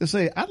 Yeah. Let's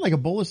say I'd like a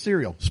bowl of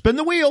cereal. Spin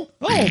the wheel.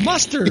 Oh,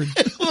 mustard.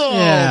 Oh,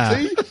 Yeah.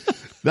 see?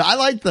 I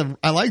like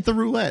the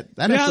roulette.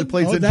 That actually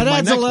plays into that my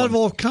adds next a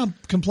level one.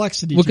 of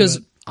complexity. Because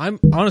to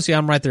it.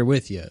 I'm right there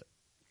with you.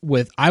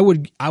 I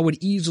would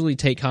easily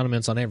take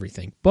condiments on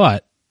everything,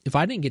 but if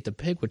I didn't get to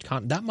pick which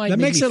that might make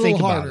makes me it a think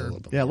little about harder. it a little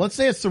bit. Yeah, let's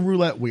say it's the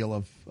roulette wheel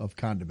of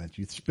condiments.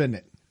 You spin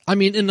it. I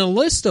mean, in the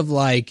list of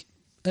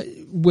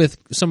with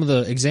some of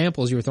the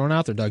examples you were throwing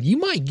out there, Doug, you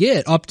might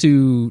get up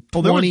to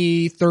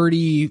 20,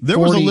 30, 40. There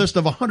was a list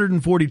of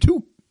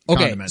 142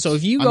 condiments. So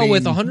if you go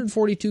with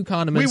 142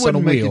 condiments on a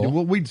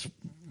wheel.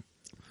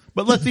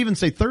 But let's even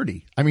say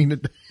 30. I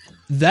mean,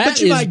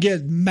 but you might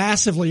get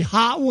massively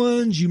hot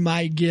ones. You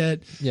might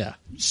get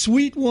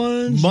sweet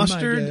ones.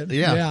 Mustard.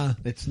 Yeah.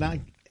 It's not.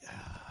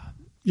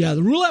 Yeah,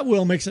 the roulette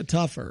wheel makes it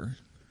tougher.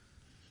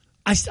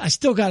 I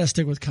still got to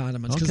stick with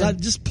condiments because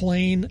just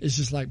plain is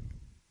just like,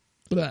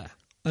 bleh.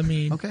 I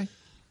mean,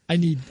 I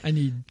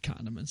need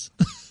condiments.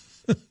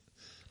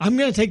 I'm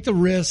going to take the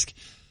risk.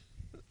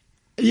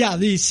 Yeah,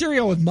 the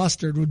cereal with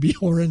mustard would be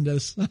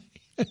horrendous.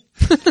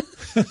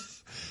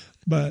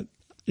 But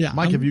yeah,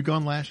 Mike, have you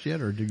gone last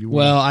yet, or do you?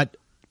 Well,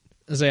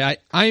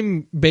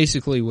 I'm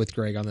basically with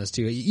Greg on this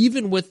too.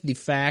 Even with the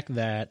fact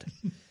that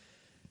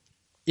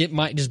it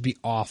might just be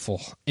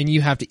awful, and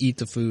you have to eat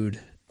the food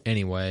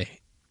anyway.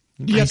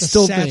 You have to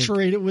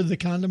saturate it with the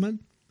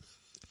condiment.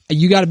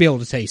 You got to be able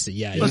to taste it.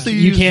 Yeah, Let's say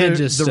you can't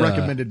just the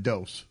recommended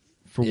dose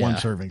for one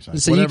serving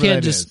size. So you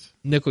can't just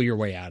nickel your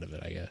way out of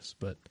it, I guess.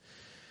 But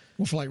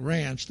well, for like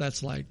ranch,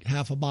 that's like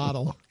half a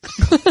bottle.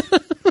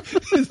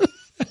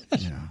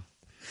 Yeah.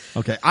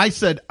 Okay, I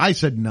said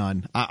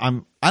none.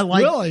 I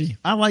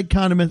like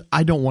condiments.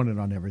 I don't want it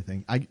on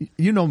everything.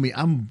 You know me,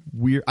 I'm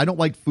weird. I don't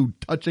like food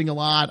touching a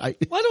lot. I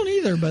don't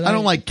either, but I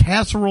don't like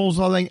casseroles.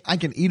 I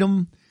can eat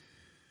them.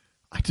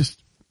 I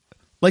just,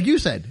 like you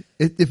said,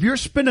 if you're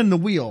spinning the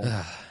wheel,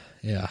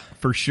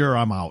 for sure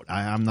I'm out.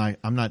 I'm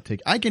not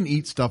taking. I can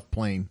eat stuff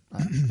plain.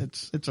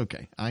 It's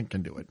okay. I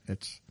can do it.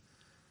 It's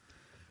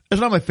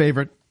not my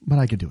favorite, but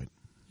I can do it.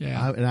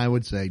 Yeah, and I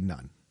would say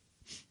none.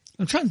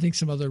 I'm trying to think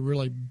some other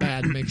really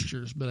bad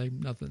mixtures, but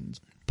nothing's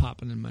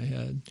popping in my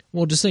head.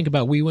 Well, just think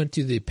about, we went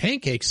to the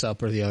pancake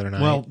supper the other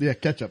night. Well, yeah,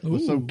 ketchup.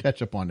 Let's throw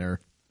ketchup on there.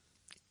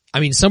 I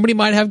mean, somebody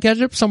might have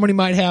ketchup. Somebody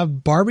might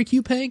have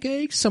barbecue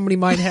pancakes. Somebody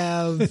might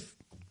have,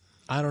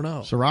 I don't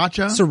know.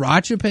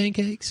 Sriracha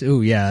pancakes.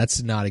 Oh, yeah,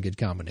 that's not a good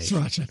combination.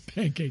 Sriracha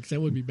pancakes,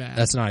 that would be bad.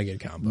 That's not a good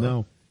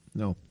combo.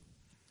 No.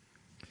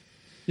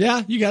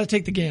 Yeah, you got to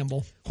take the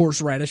gamble.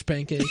 Horseradish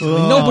pancakes. I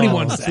mean, nobody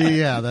wants that. See,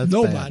 yeah, that's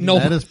nobody.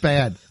 Bad. That is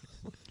bad.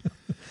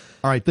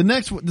 All right,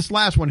 this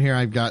last one here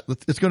I've got,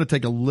 it's going to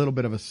take a little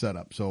bit of a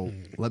setup, so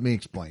let me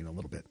explain a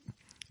little bit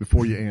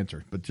before you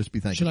answer, but just be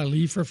thinking. Should I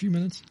leave for a few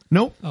minutes?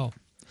 Nope. Oh. It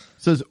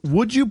says,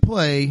 would you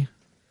play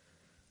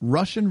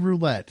Russian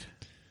roulette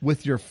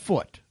with your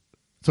foot?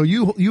 So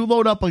you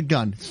load up a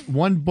gun,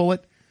 one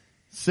bullet,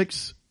 you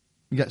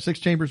got 6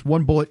 chambers,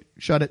 one bullet,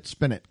 shut it,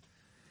 spin it.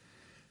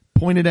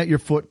 Point it at your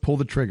foot, pull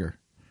the trigger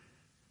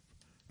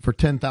for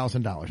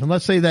 $10,000. And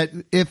let's say that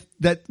if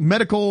that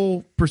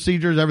medical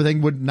procedures,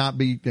 everything would not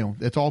be,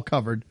 it's all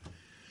covered.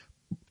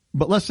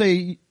 But let's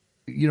say,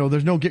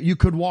 there's you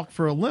could walk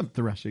for a limp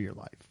the rest of your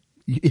life.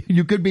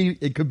 It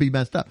could be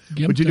messed up.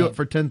 But you do it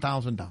for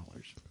 $10,000.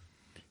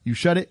 You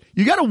shut it.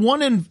 You got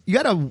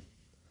a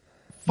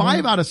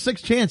 5 out of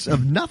 6 chance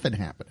of nothing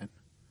happening.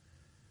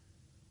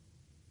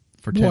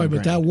 For $10,000.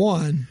 But that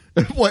one.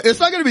 Well,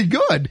 it's not going to be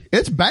good.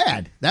 It's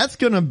bad. That's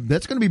gonna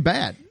be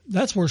bad.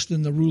 That's worse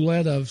than the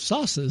roulette of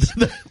sauces.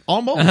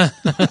 Almost.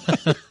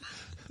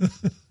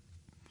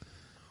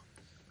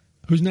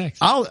 Who's next?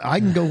 I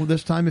can go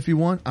this time if you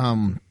want.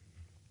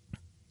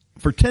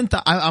 For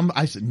 $10,000,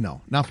 I said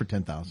no, not for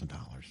 $10,000.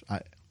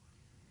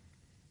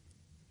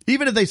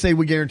 Even if they say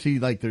we guarantee,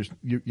 like there's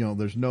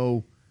there's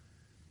no,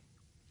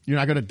 you're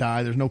not going to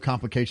die. There's no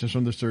complications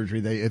from the surgery.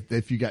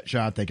 If you got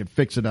shot, they can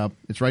fix it up.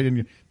 It's right in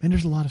your man.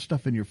 There's a lot of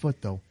stuff in your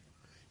foot though.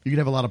 You could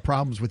have a lot of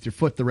problems with your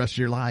foot the rest of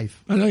your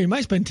life. I know you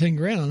might spend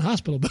 $10,000 on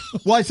hospital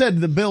bills. Well, I said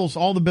the bills.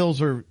 All the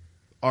bills are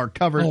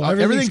covered. Oh,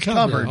 everything's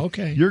covered.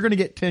 Okay, you're going to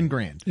get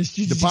 $10,000.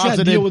 You just got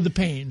to deal with the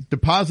pain.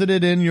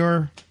 Deposited in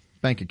your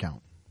bank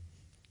account.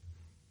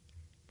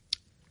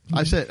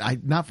 I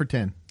said not for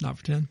 10. Not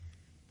for 10.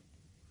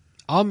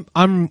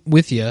 I'm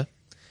with you, and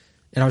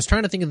I was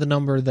trying to think of the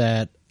number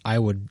that I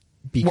would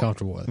be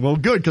comfortable with. Well,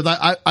 good,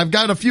 because I've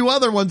got a few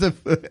other ones.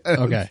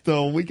 Okay,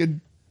 so we could.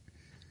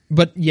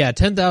 But yeah,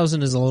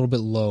 10,000 is a little bit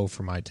low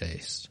for my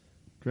taste.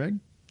 Greg,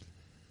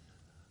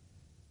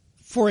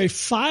 for a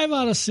 5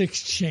 out of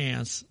 6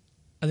 chance,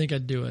 I think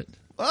I'd do it.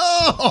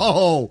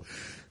 Oh,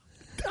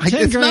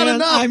 it's not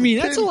enough. I mean,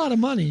 that's a lot of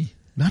money.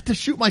 Not to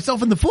shoot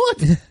myself in the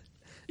foot.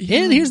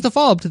 And here's the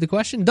follow-up to the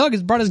question. Doug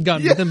has brought his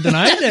gun with him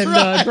tonight, and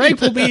right. Greg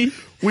will be...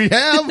 We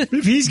have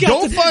if he's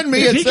got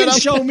GoFundMe and set up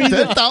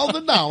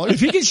 $10,000. If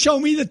he can show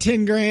me the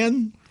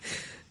 $10,000,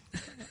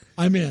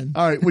 I'm in.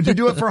 All right, would you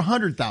do it for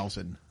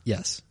 $100,000?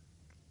 Yes,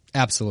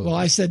 absolutely. Well,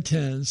 I said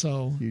 10,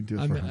 so you do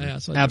it for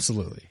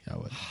absolutely. I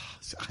would.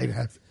 I'd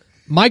have.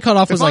 My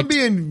cutoff was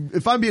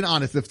if I'm being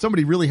honest, if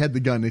somebody really had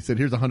the gun, they said,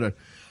 "Here's $100,000."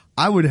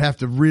 I would have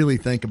to really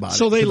think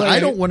about it. I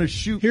don't want to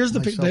shoot. Here's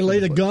they lay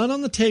the gun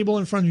on the table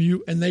in front of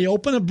you, and they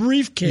open a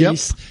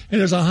briefcase,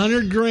 and there's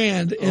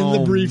 $100,000 in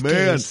the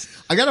briefcase.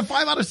 Man. I got a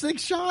 5 out of 6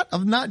 shot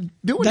of not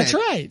doing That's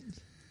right.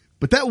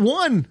 But that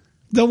one,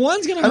 the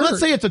one's going to hurt.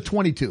 Let's say it's a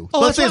 22. Oh,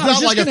 let's say it's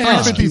not like a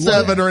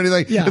 357 or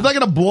anything. Yeah. It's not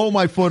going to blow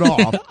my foot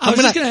off. I was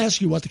just going to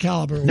ask you what the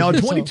caliber was. Now,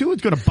 a 22,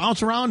 it's going to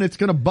bounce around. It's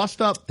going to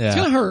bust up. Yeah. It's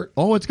going to hurt.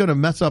 Oh, it's going to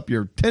mess up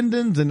your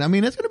tendons, and I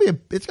mean, it's going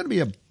to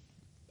be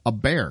a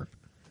bear.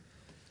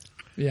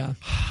 Yeah,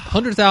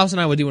 100,000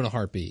 I would do in a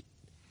heartbeat.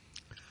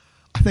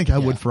 I think I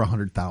would for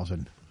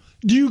 100,000.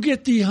 Do you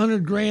get the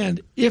 $100,000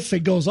 if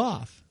it goes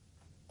off?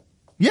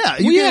 Yeah,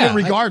 you get it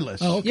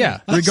regardless. Okay. Yeah,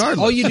 regardless.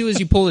 All you do is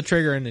you pull the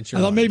trigger and it's your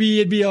I thought maybe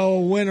it'd be a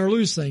win or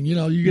lose thing.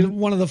 You get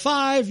one of the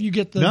 5, you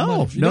get the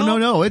money.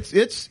 No.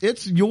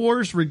 It's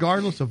yours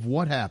regardless of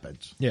what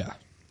happens. Yeah,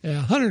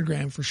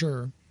 $100,000 for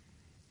sure.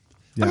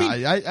 Yeah,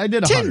 I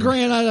did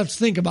 $10,000. I'd have to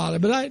think about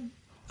it, but I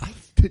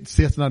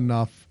see that's not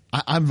enough.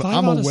 I'm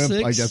a wimp,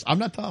 6. I guess. I'm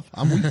not tough.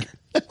 I'm weak.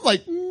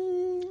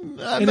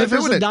 And if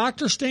there's a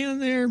doctor standing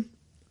there,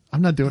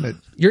 I'm not doing it.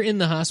 You're in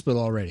the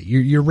hospital already.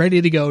 You're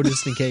ready to go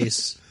just in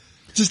case.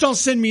 Just don't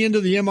send me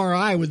into the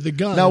MRI with the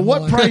gun. Now,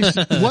 what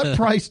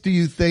price do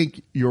you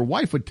think your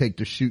wife would take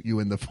to shoot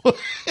you in the foot?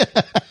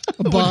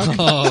 A buck.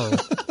 Oh.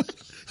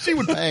 She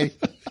would pay.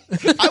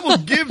 I will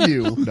give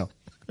you. No.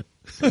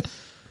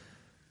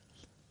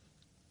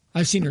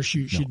 I've seen her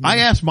shoot. No. I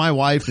asked my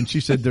wife, and she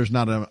said there's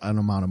not an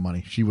amount of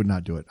money. She would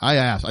not do it. I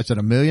asked. I said,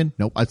 $1 million?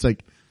 Nope. I was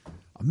like,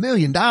 $1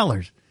 million? You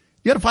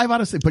got a 5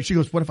 out of 6. But she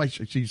goes, what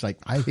if she's like,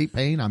 I hate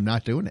pain. I'm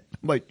not doing it.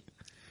 I'm like,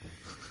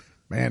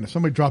 man, if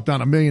somebody dropped down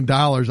 $1 million,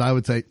 I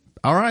would say,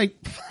 all right.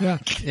 Yeah.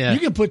 You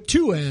can put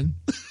 2 in.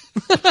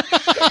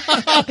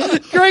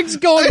 Greg's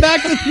going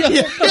back to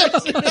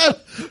the other.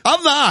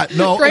 I'm not.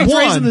 No. Greg's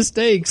raising the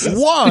stakes.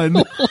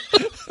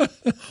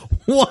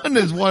 One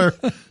is where...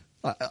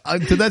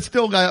 so that's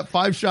still got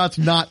 5 shots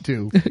not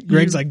to.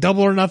 Greg's like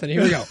double or nothing.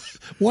 Here we go.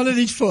 1 at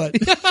each foot.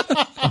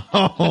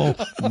 Oh,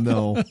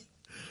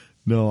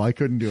 no, I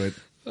couldn't do it.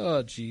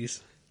 Oh, jeez.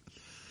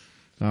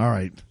 All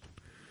right.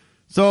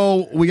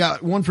 So we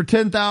got 1 for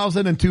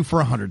 10,000 and 2 for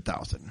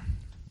 100,000.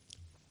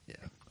 Yeah.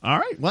 All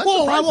right.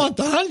 Well, I want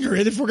the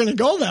 100 if we're going to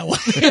go that way.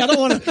 I don't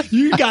want to.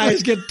 You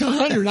guys get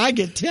 100 and I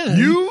get 10.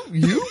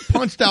 You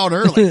punched out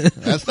early.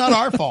 That's not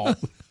our fault.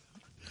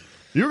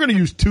 You're going to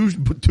use two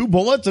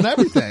bullets and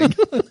everything.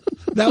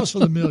 That was for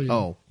the $1 million.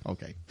 Oh,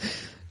 okay.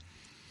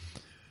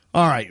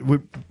 All right.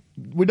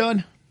 We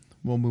done?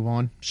 We'll move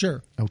on.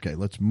 Sure. Okay,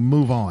 let's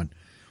move on.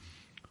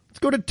 Let's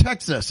go to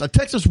Texas. A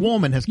Texas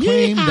woman has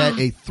claimed that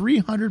a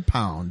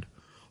 300-pound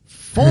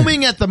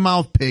foaming at the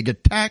mouth pig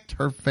attacked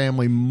her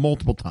family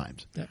multiple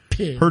times. That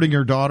pig. Hurting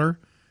her daughter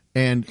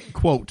and,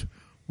 quote,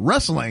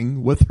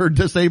 wrestling with her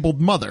disabled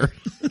mother.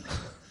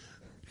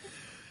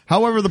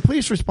 However, the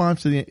police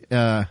response to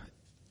the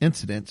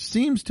incident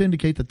seems to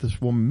indicate that this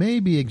woman may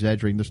be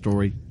exaggerating the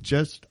story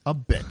just a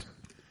bit.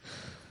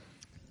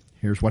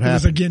 Here's what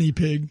happened. It was a guinea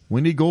pig.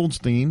 Wendy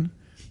Goldstein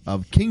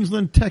of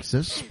Kingsland,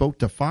 Texas, spoke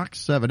to Fox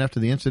 7 after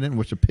the incident in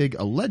which a pig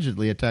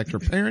allegedly attacked her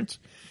parents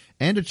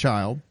and a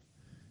child.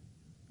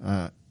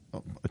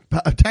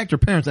 Attacked her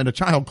parents and a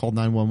child called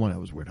 911. That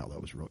was weird how that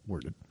was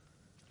worded.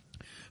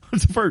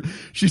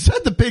 She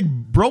said the pig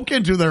broke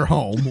into their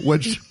home,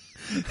 which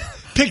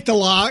picked the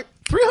lock.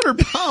 300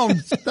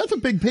 pounds. That's a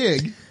big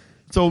pig.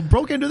 So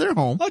broke into their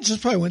home. Oh, it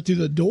just probably went through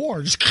the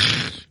door.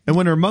 And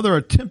when her mother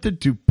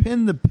attempted to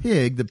pin the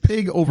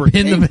pig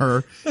overcame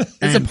her.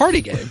 It's a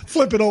party game.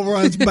 Flip it over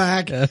on its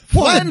back.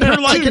 Flattened her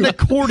like an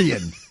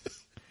accordion.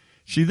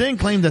 She then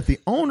claimed that the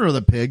owner of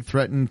the pig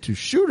threatened to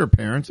shoot her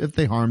parents if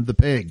they harmed the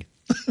pig.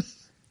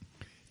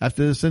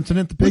 After this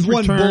incident, the pig With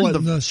one returned. bullet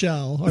in the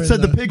shell. It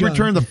said the pig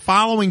returned the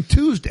following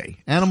Tuesday.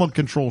 Animal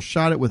control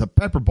shot it with a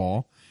pepper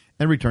ball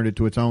and returned it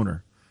to its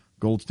owner.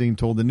 Goldstein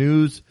told the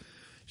news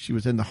she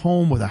was in the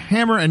home with a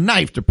hammer and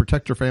knife to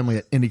protect her family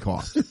at any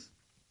cost.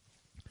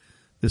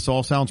 This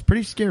all sounds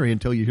pretty scary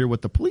until you hear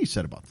what the police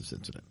said about this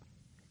incident.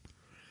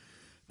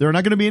 There are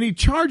not going to be any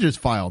charges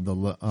filed, the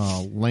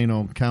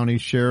Llano County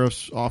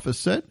Sheriff's Office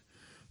said.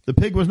 The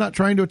pig was not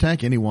trying to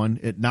attack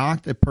anyone. It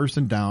knocked a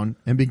person down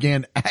and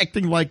began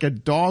acting like a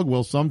dog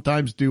will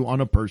sometimes do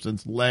on a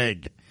person's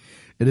leg.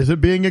 It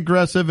isn't being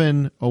aggressive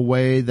in a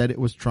way that it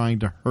was trying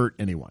to hurt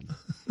anyone.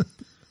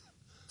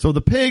 So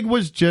the pig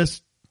was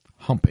just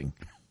humping.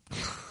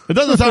 It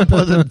doesn't sound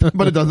pleasant,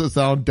 but it doesn't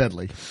sound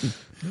deadly.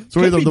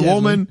 So either the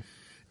woman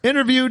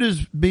interviewed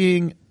as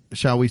being,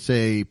 shall we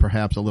say,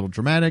 perhaps a little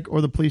dramatic, or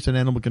the police and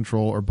animal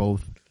control are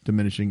both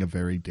diminishing a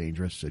very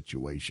dangerous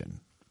situation.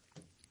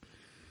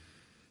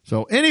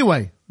 So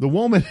anyway, the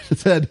woman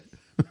said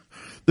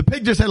the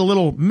pig just had a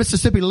little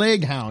Mississippi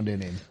leg hound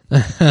in him.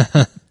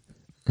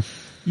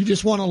 You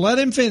just want to let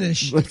him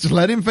finish. Let's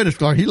let him finish,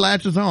 Clark. He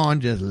latches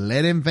on. Just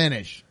let him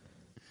finish.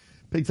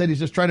 Pig said he's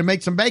just trying to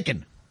make some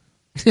bacon.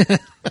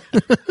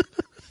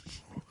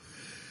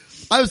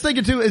 I was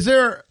thinking too,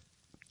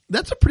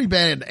 that's a pretty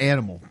bad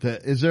animal.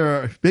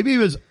 Maybe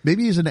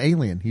he's an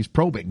alien. He's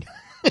probing.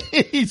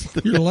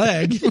 Your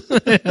leg.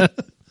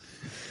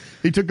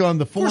 He took on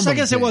the form. Of course, I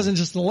guess it wasn't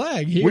just the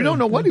leg. Here. We don't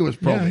know what he was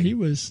probing. Yeah, he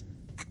was.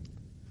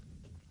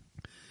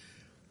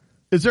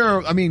 That's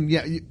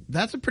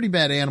a pretty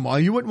bad animal.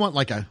 You wouldn't want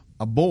like a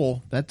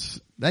bull.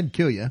 That'd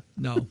kill you.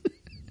 No.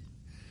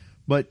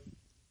 But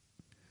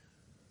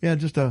yeah,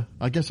 just a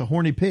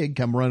horny pig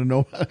come running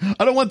over.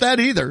 I don't want that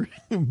either.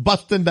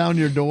 Busting down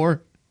your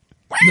door.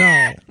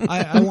 No,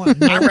 I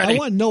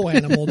want no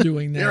animal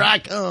doing that. Here I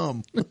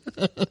come.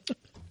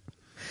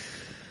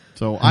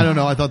 So I don't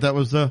know. I thought that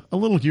was a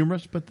little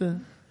humorous, but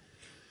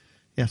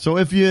yeah. So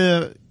if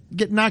you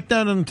get knocked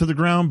down onto the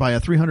ground by a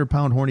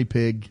 300-pound horny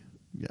pig,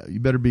 you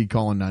better be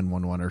calling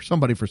 911 or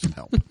somebody for some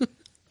help,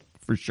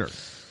 for sure.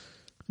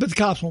 But the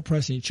cops won't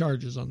press any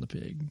charges on the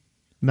pig.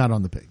 Not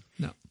on the pig.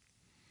 No.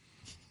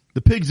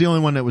 The pig's the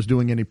only one that was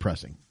doing any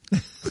pressing.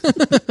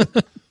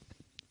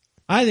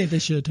 I think they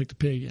should have took the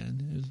pig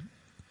in.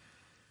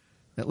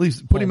 At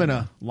least put him in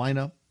a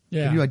lineup.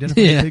 Yeah. Can you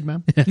identify the pig,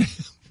 man?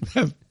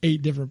 Have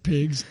 8 different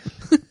pigs.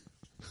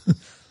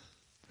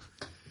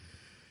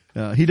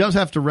 He does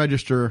have to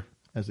register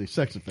as a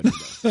sex offender.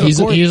 He's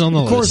on the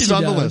list. Of course He's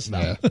on the list now.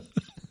 Yeah.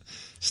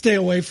 Stay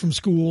away from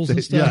schools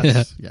and stuff.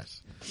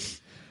 Yes.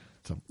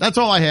 So that's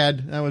all I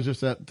had. That was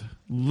just that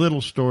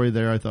little story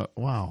there. I thought,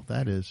 wow,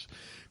 that is,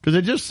 because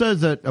it just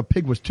says that a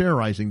pig was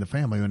terrorizing the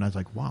family, and I was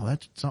like, wow,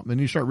 that's something. And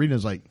you start reading,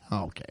 it's like,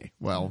 oh, okay,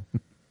 well,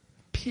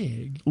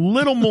 pig.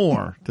 Little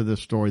more to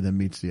this story than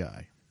meets the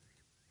eye.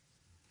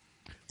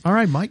 All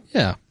right, Mike.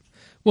 Yeah.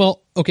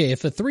 Well, okay,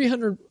 if a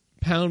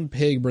 300-pound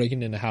pig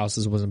breaking into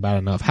houses wasn't bad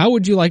enough, how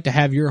would you like to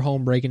have your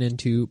home broken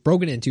into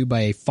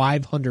by a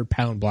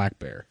 500-pound black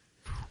bear?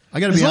 I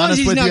got to be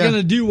honest with you. As long as he's not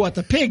going to do what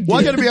the pig did. Well,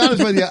 I got to be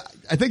honest with you.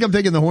 I think I'm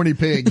taking the horny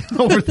pig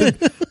over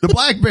the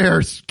black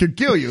bears could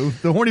kill you.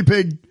 The horny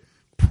pig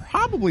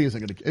probably isn't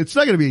going to. It's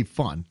not going to be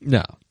fun.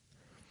 No.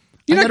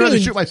 I'd rather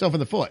shoot myself in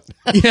the foot.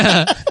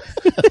 Yeah.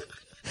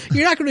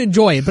 You're not going to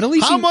enjoy it, but at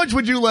least how much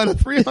would you let a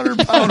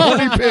 300-pound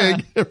horny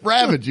pig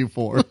ravage you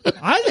for?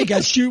 I think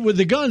I'd shoot with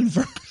the gun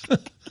for.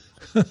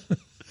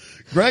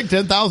 Greg,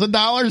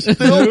 $10,000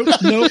 still?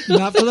 Nope,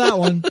 not for that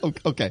one.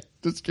 Okay,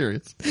 just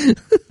curious.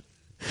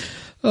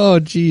 Oh,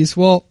 geez.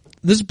 Well,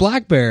 this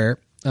black bear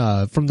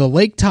from the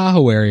Lake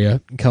Tahoe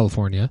area in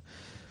California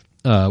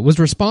was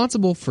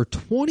responsible for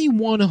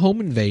 21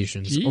 home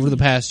invasions over the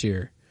past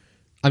year.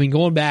 I mean,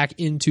 going back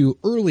into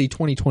early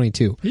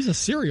 2022. He's a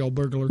serial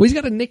burglar. Well, he's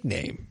got a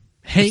nickname.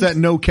 Hank. It's that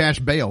no cash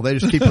bail. They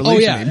just keep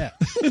releasing him.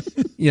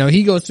 Yeah.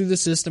 He goes through the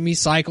system. He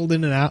cycled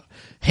in and out.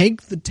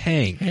 Hank the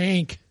Tank.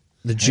 Hank.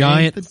 The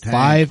giant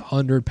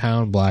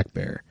 500-pound black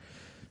bear.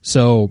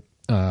 So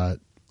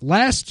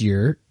last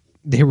year,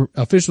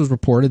 officials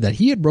reported that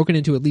he had broken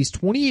into at least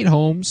 28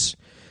 homes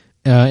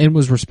and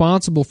was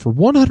responsible for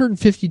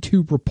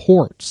 152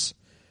 reports.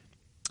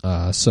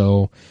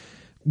 So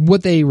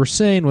what they were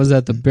saying was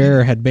that the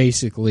bear had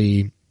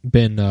basically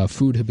been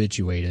food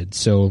habituated.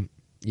 So,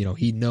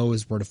 he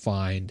knows where to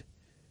find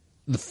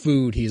the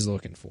food he's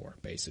looking for,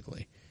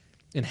 basically.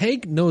 And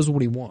Hank knows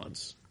what he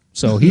wants.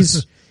 So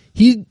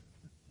he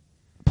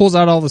pulls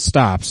out all the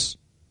stops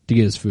to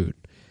get his food.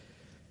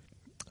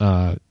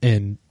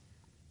 And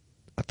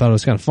I thought it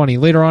was kind of funny.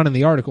 Later on in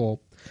the article,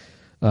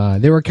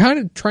 they were kind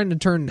of trying to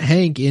turn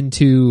Hank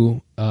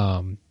into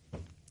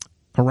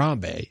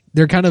Harambe.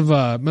 They're kind of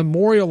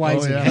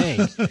memorializing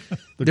Hank.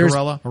 The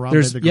gorilla?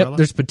 Harambe the gorilla?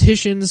 There's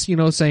petitions,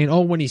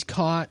 saying, when he's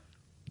caught,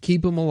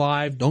 keep him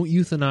alive. Don't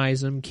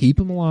euthanize him. Keep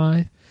him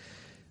alive.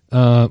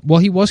 Well,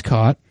 he was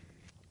caught.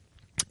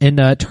 And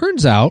it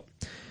turns out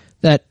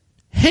that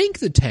Hank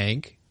the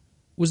Tank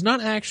was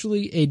not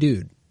actually a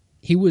dude.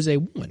 He was a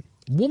woman.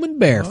 woman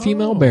bear,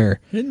 female bear.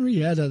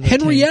 Henrietta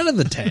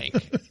the tank.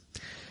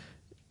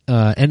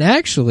 And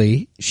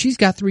actually, she's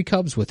got 3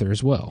 cubs with her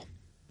as well.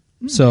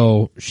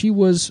 So she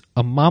was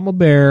a mama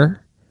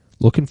bear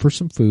looking for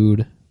some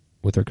food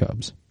with her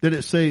cubs. Did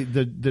it say?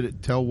 Did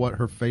it tell what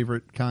her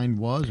favorite kind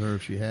was, or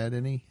if she had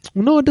any?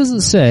 Well, no, it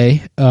doesn't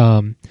say.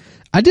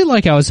 I did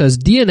like how it says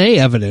DNA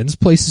evidence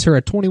places her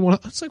at 21.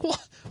 It's like, well,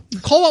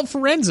 call up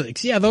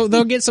forensics. Yeah,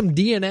 they'll get some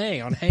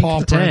DNA on Hank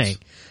the Tank.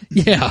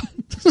 Yeah,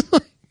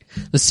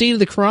 the scene of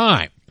the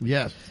crime.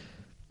 Yes.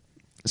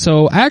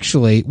 So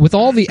actually, with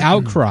all the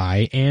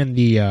outcry and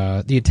the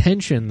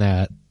attention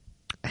that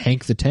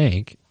Hank the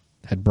Tank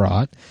had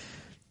brought,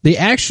 they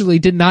actually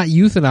did not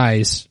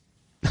euthanize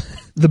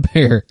the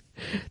bear.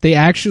 They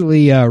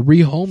actually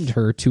rehomed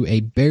her to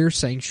a bear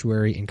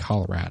sanctuary in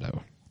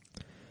Colorado.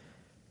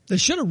 They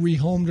should have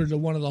rehomed her to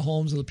one of the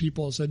homes of the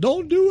people and said,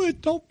 "Don't do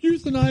it. Don't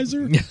euthanize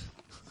her."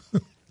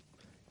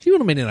 She would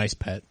have made a nice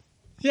pet.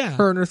 Yeah,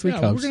 her and her 3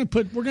 cubs. We're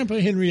gonna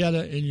put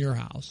Henrietta in your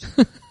house.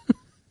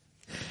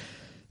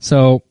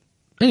 So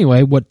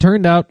anyway, what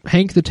turned out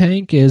Hank the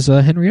Tank is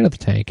Henrietta the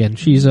Tank, and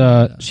she's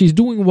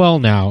doing well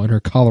now in her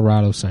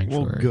Colorado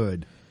sanctuary. Well,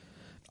 good.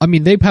 I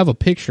mean, they have a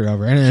picture of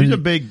her. And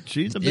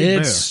she's a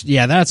big bear.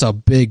 Yeah, that's a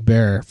big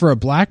bear. For a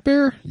black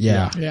bear?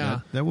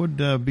 Yeah. That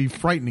would be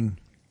frightening,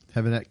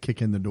 having that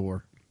kick in the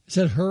door. It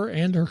said her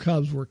and her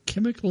cubs were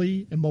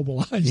chemically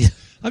immobilized. Yeah.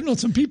 I've known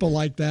some people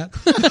like that.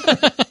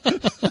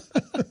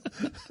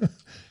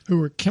 Who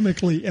were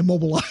chemically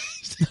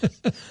immobilized.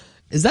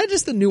 Is that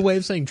just the new way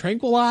of saying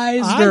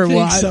tranquilized? I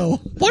think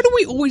so. Why do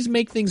we always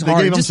make things hard?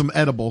 They gave them some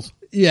edibles.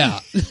 Yeah.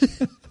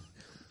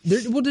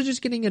 They're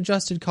just getting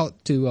adjusted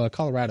to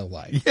Colorado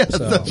life. Yes,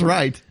 that's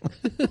right.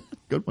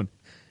 Good one.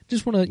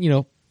 Just want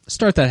to,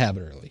 start that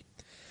habit early.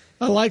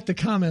 I like the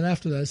comment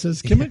after that. It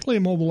says, chemically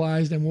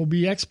immobilized and will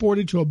be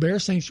exported to a bear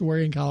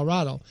sanctuary in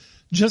Colorado.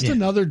 Just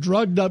another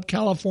drugged up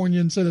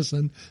Californian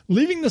citizen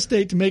leaving the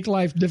state to make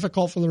life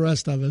difficult for the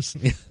rest of us.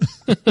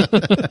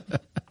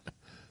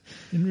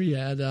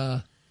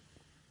 Henrietta.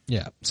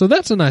 Yeah. So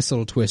that's a nice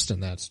little twist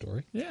in that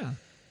story. Yeah.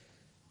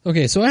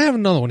 Okay, so I have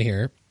another one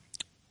here.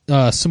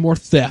 Some more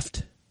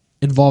theft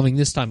involving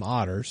this time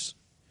otters.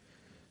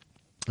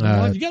 You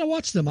got to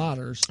watch them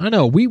otters. I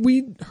know.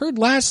 We heard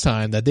last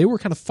time that they were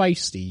kind of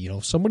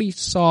feisty. Somebody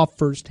saw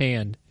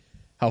firsthand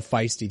how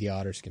feisty the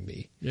otters can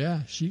be.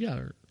 Yeah, she got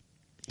her.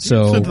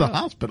 So sent to the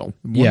hospital.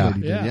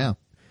 Yeah.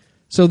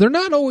 So they're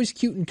not always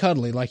cute and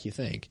cuddly like you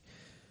think.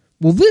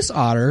 Well, this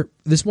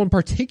one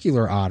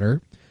particular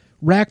otter,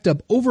 racked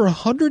up over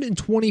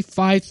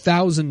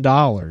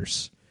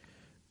 $125,000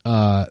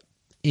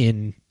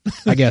 in,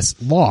 I guess,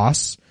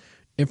 loss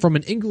and from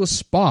an English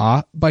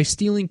spa by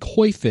stealing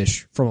koi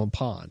fish from a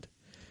pond.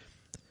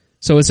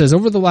 So it says,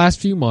 over the last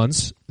few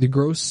months, the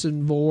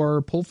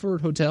Grosvenor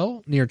Pulford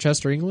Hotel near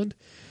Chester, England,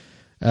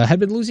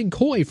 had been losing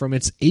koi from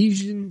its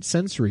Asian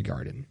sensory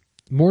garden.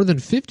 More than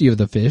 50 of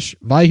the fish,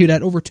 valued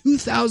at over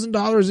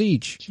 $2,000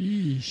 each,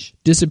 Jeez.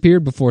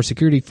 disappeared before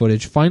security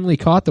footage finally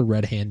caught the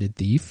red-handed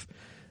thief,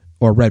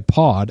 or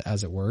red-pawed,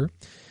 as it were.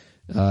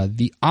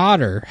 The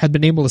otter had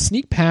been able to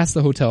sneak past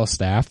the hotel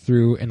staff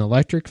through an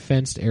electric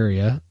fenced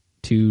area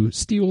to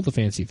steal the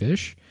fancy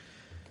fish.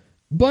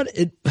 But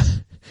it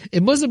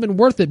must have been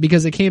worth it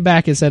because it came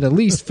back and said at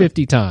least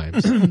 50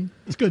 times.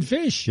 It's good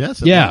fish.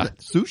 Yes. Yeah.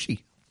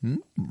 Sushi.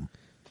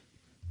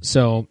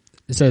 So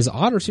it says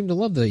otters seem to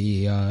love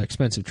the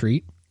expensive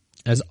treat,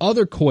 as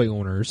other koi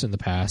owners in the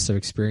past have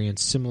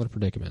experienced similar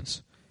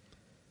predicaments.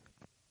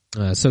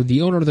 So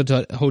the owner of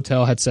the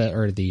hotel had said,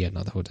 or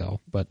not the hotel,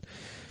 but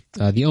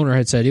the owner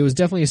had said it was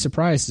definitely a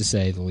surprise, to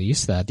say the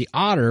least, that the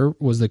otter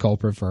was the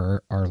culprit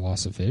for our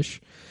loss of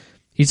fish.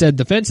 He said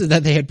the fences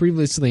that they had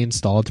previously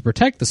installed to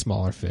protect the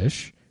smaller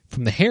fish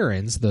from the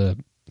herons, the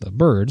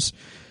birds,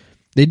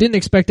 they didn't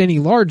expect any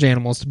large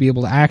animals to be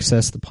able to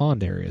access the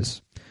pond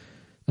areas.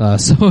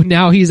 So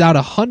now he's out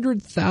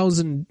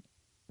 100,000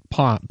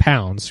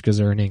 pounds, because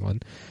they're in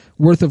England,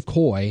 worth of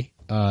koi.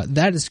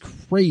 That is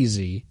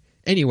crazy.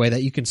 Anyway,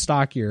 that you can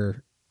stock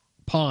your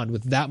pond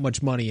with that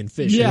much money in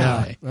fish.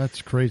 Yeah,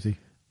 that's crazy.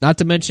 Not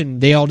to mention,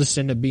 they all just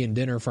end up being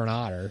dinner for an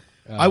otter.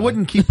 I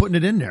wouldn't keep putting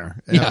it in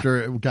there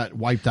after it got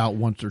wiped out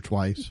once or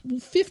twice.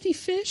 50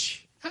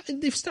 fish?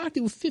 They've stocked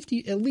it with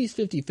at least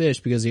 50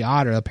 fish, because the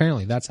otter,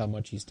 apparently that's how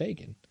much he's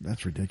taken.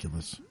 That's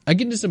ridiculous. I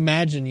can just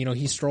imagine,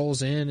 he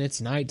strolls in, it's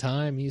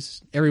nighttime,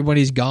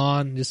 everybody's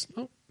gone, just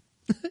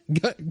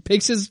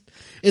picks his...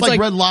 It's like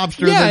Red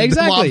Lobster,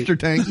 the lobster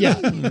tank. Yeah.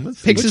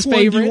 Picks his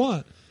favorite. One do you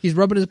want? He's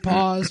rubbing his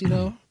paws,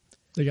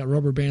 They got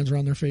rubber bands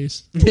around their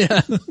face.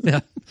 Yeah.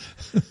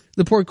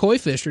 The poor koi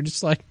fish are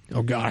just like,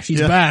 oh gosh,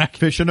 he's back.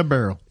 Fish in a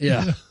barrel.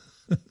 Yeah.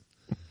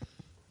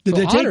 Did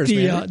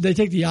they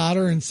take the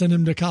otter and send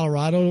him to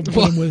Colorado to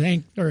put him with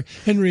Hank or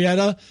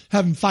Henrietta,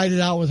 have him fight it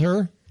out with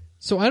her?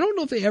 So I don't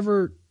know if they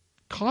ever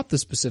caught the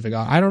specific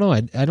otter. I don't know.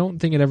 I don't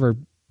think it ever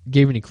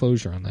gave any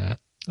closure on that.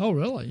 Oh,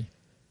 really?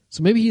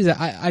 So maybe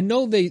I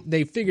know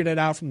they figured it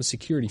out from the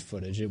security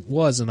footage. It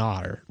was an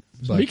otter.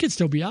 So he could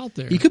still be out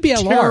there. He could be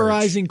at large.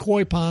 Terrorizing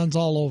koi ponds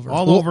all over.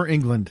 Over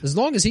England. As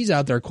long as he's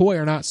out there, koi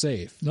are not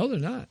safe. No, they're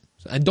not.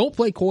 And don't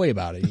play coy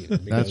about it either.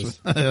 Because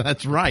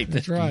That's right.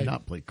 That's right. Do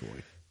not play coy.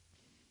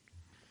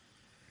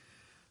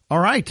 All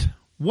right.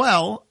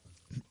 Well,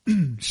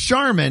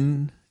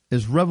 Charmin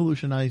is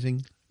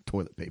revolutionizing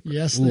toilet paper.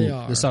 Yes, they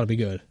are. This ought to be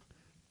good.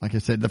 Like I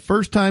said, the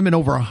first time in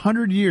over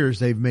 100 years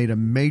they've made a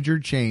major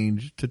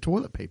change to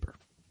toilet paper.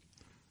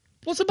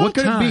 What's about What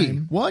could time? it be?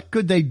 What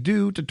could they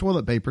do to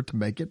toilet paper to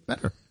make it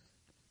better?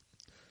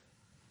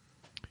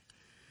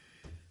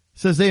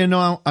 Says they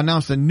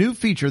announced a new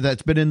feature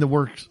that's been in the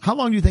works. How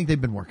long do you think they've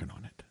been working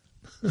on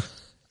it?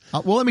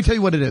 Well, let me tell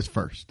you what it is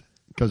first,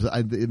 because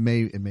it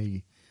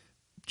may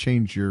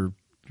change your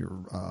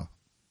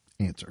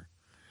answer.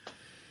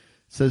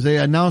 Says they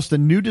announced a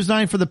new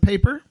design for the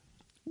paper.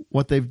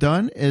 What they've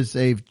done is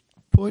they've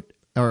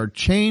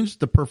changed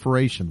the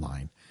perforation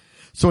line.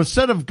 So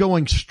instead of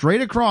going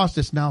straight across,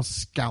 it's now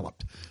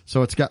scalloped.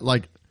 So it's got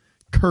like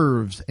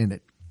curves in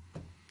it.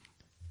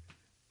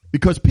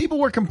 Because people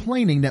were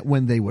complaining that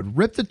when they would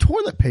rip the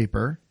toilet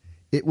paper,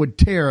 it would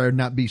tear and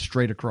not be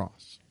straight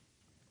across.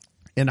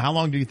 And how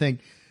long do you think?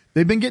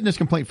 They've been getting this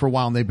complaint for a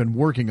while, and they've been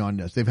working on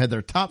this. They've had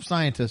their top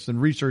scientists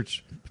and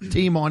research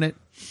team on it.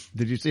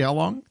 Did you see how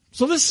long?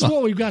 So this is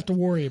what we've got to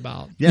worry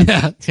about.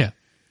 Yeah. Yeah.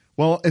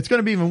 Well, it's going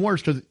to be even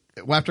worse because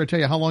after I tell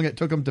you how long it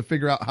took them to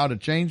figure out how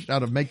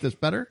to make this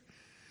better,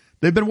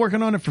 they've been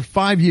working on it for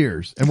 5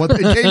 years. And what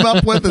they came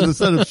up with is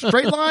instead of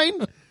straight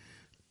line,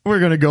 we're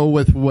going to go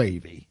with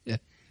wavy. Yeah.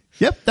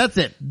 Yep, that's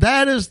it.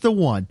 That is the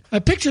one. I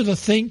picture the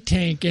think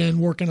tank and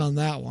working on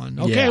that one.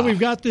 Okay, Yeah. we've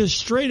got this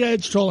straight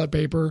edge toilet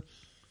paper.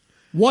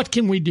 What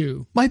can we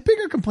do? My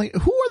bigger complaint,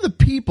 who are the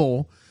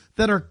people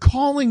that are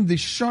calling the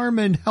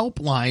Charmin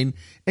helpline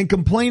and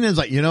complaining is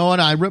like, you know what,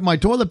 I ripped my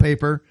toilet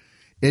paper.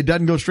 It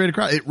doesn't go straight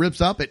across. It rips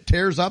up. It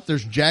tears up.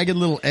 There's jagged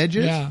little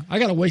edges. Yeah, I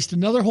got to waste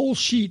another whole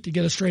sheet to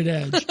get a straight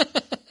edge.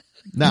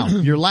 Now,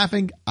 you're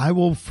laughing. I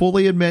will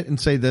fully admit and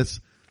say this.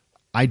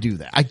 I do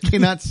that. I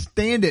cannot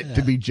stand it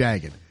to be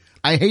jagged.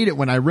 I hate it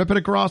when I rip it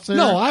across there.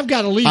 No, I've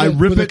got to leave it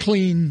with a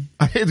clean.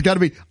 It's got to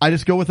be. I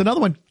just go with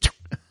another one.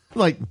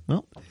 Like,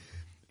 well,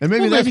 and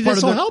maybe that's part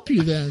this of will help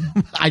you then.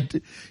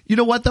 You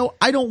know what though?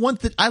 I don't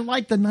want I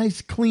like the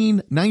nice,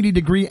 clean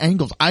 90-degree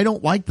angles. I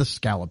don't like the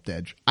scalloped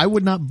edge. I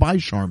would not buy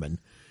Charmin.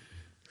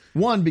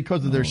 One,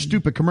 because of their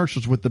stupid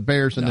commercials with the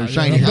bears and their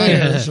shiny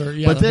bears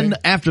eyes. But then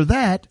after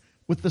that,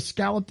 with the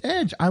scalloped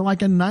edge, I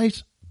like a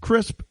nice,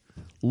 crisp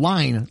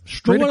line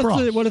straight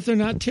across. What if they're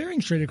not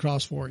tearing straight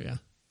across for you?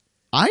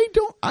 I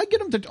get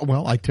them to,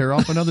 well, I tear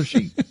off another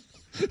sheet.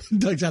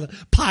 Doug's got a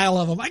pile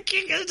of them. I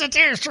can't get it to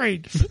tear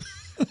straight.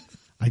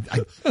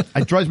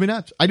 It drives me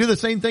nuts. I do the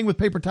same thing with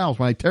paper towels.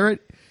 When I tear it,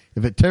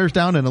 if it tears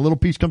down and a little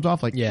piece comes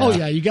off, like, yeah. Oh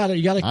yeah, you got to.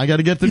 I got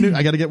to get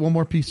I got to get one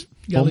more piece,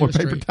 one more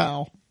paper straight.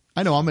 towel.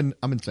 I know I'm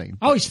insane.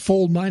 I always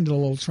fold mine to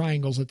little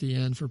triangles at the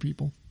end for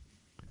people.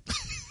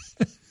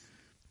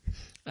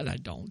 And I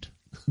don't.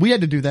 We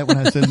had to do that when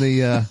I was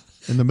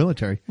in the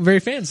military. Very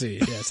fancy.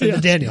 Yes. The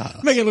Daniel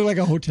house. Make it look like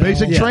a hotel.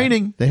 Basic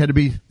training. They had to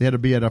be at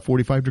a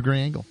 45-degree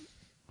angle.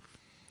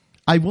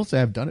 I will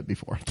say I've done it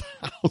before.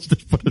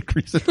 Just put a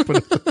crease in,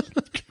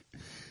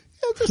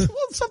 just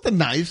something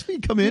nice. You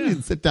come in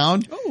and sit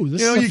down. Oh,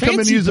 this is a you come in and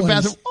fancy use the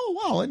place. bathroom. Oh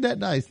wow, isn't that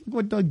nice? Look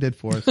what Doug did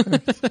for us.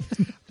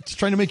 Just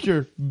trying to make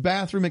your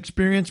bathroom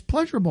experience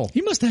pleasurable.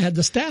 He must have had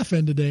the staff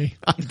in today.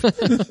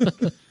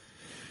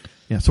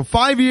 Yeah. So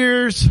 5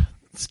 years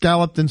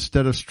scalloped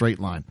instead of straight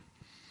line.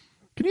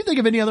 Can you think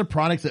of any other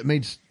products that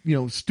made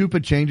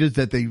stupid changes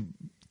that they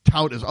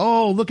tout as,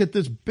 oh, look at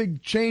this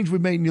big change we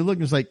made, and you look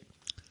and it's like,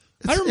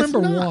 I remember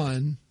it's not.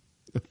 one.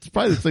 It's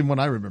probably the same one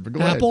I remember.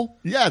 Go Apple?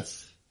 ahead.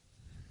 Yes.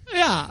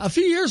 Yeah, a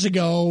few years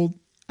ago,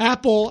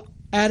 Apple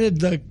added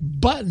the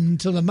button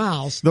to the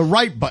mouse. The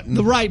right button.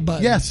 The right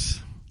button.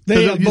 Yes.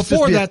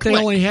 Before that, they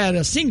only had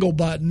a single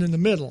button in the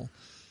middle,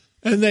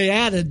 and they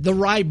added the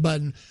right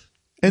button.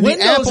 And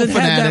Windows the Apple had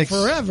fanatics had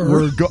that forever.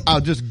 were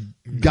just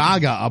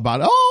gaga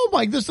about it. Oh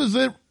my, this is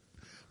it.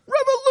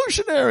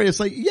 Revolutionary. It's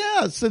like,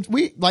 yeah, since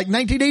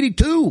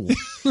 1982.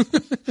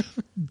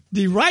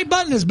 The right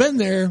button has been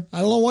there.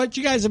 I don't know what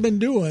you guys have been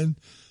doing,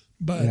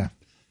 but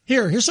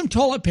here's some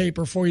toilet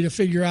paper for you to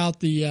figure out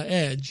the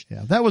edge.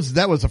 Yeah, that was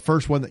the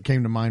first one that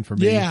came to mind for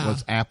me. Yeah.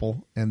 Was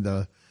Apple and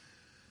I'm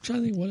trying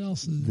to think what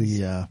else is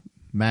the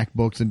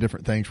MacBooks and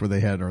different things where they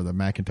had, or the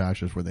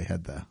Macintoshes where they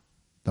had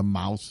the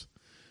mouse.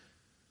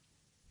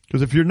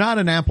 Because if you're not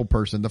an Apple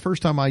person, the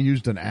first time I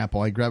used an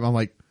Apple, I'm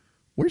like,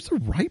 where's the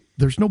right?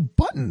 There's no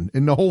button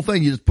in the whole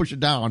thing. You just push it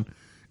down.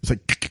 It's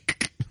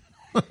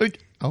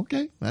like,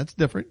 okay, that's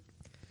different.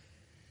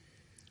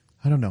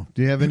 I don't know.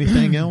 Do you have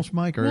anything else,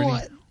 Mike? Or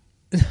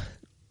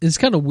it's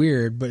kind of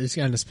weird, but it's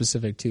kind of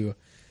specific too.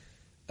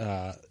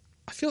 I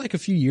feel like a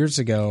few years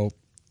ago,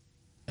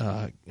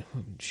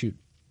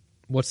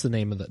 what's the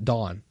name of the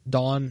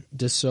Dawn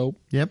dish soap?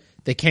 Yep.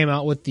 They came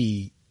out with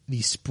the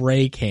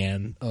spray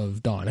can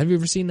of Dawn. Have you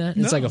ever seen that?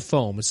 It's like a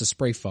foam. It's a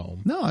spray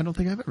foam. No, I don't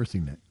think I've ever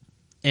seen that.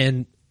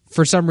 And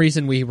for some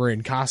reason, we were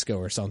in Costco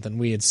or something.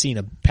 We had seen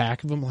a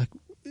pack of them. Like,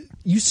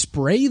 you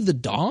spray the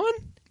Dawn?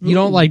 You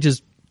don't like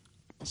just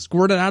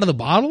squirt it out of the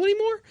bottle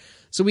anymore?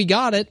 So we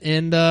got it,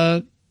 and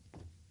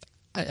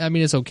I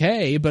mean, it's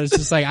okay, but it's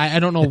just like, I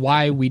don't know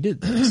why we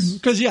did this.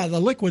 Because, the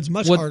liquid's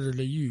much harder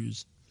to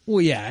use.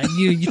 Well, yeah,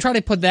 you try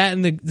to put that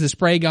in the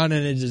spray gun,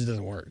 and it just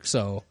doesn't work.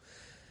 So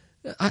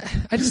I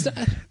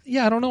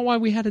don't know why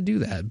we had to do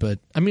that, but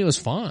I mean, it was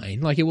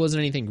fine. Like, it wasn't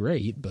anything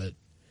great, but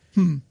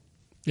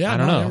Yeah, I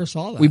don't know. I never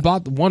saw that. We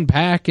bought one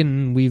pack,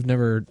 and we've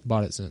never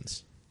bought it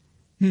since.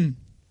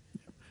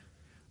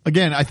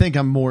 Again, I think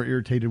I'm more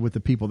irritated with the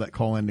people that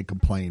call in to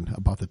complain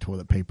about the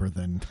toilet paper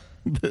than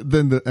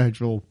the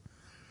actual.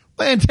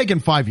 And taking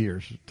 5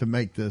 years to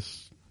make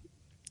this,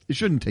 it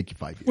shouldn't take you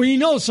 5 years.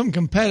 Well, some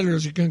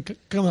competitors are going to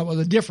come up with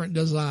a different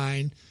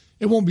design.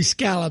 It won't be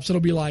scallops; it'll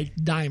be like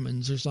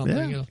diamonds or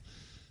something.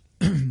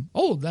 Yeah.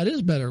 Oh, that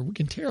is better. We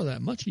can tear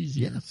that much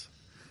easier. Yes.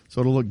 So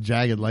it'll look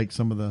jagged like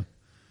some of the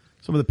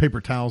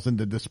paper towels in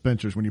the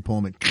dispensers when you pull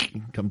them,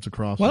 it comes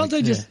across. Why don't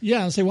they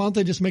why don't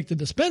they just make the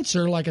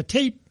dispenser like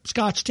a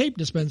Scotch tape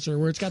dispenser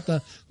where it's got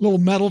the little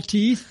metal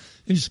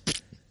teeth and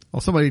just.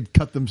 Well, somebody'd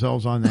cut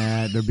themselves on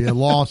that. There'd be a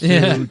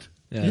lawsuit.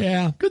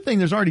 Yeah. Good thing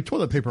there's already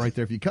toilet paper right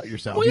there if you cut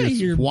yourself. Well, yeah,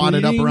 you you're just wad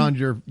it up bleeding. around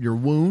your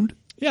wound.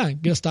 Yeah,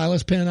 get a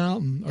stylus pen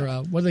out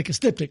or what do they call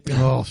styptic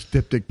pen. Oh,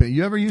 styptic pen.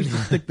 You ever use the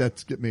stick that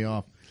skipped me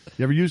off?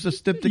 You ever use a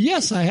styptic?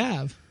 Yes, I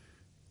have.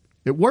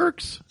 It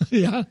works.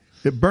 Yeah.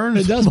 It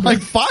burns It does like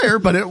burn. fire,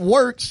 but it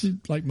works.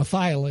 Like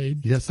methylate.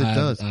 Yes, it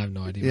does. I have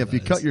no idea. Yeah, what if you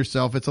that cut is.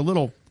 yourself, it's a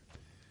little.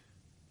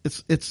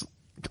 It's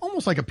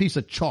almost like a piece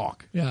of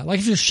chalk. Yeah, like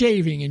if you're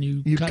shaving and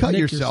you cut nick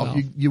yourself.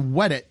 You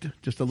wet it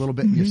just a little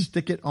bit. And you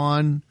stick it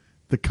on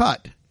the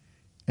cut,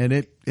 and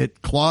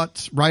it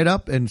clots right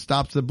up and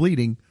stops the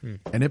bleeding,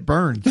 and it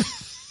burns.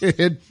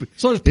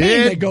 So there's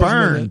pain that goes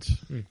burns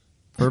with it.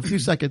 for a few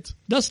seconds.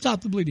 Does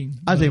stop the bleeding.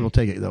 I was able to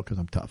take it though because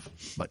I'm tough.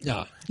 But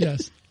Yeah.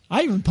 Yes.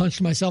 I even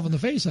punched myself in the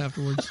face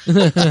afterwards.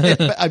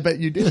 I bet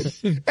you did,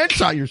 and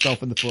shot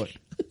yourself in the foot.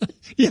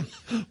 Yeah.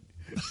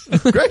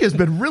 Greg has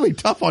been really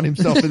tough on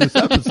himself in this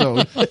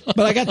episode. But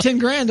I got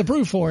 $10,000 to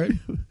prove for it.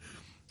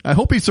 I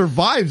hope he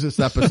survives this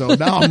episode.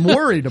 Now I'm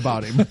worried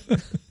about him.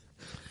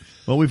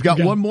 Well, we've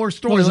got one more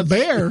story. Well, there's a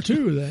bear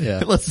too. Then.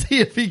 Yeah. Let's see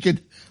if he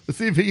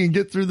can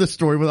get through this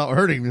story without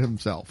hurting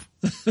himself.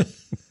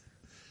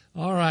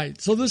 All right.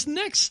 So this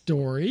next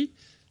story,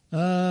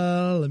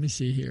 let me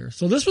see here.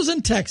 So this was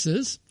in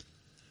Texas.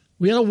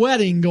 We had a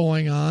wedding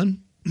going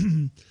on.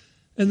 And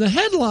the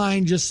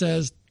headline just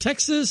says,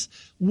 Texas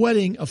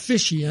wedding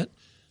officiant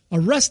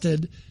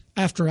arrested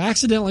after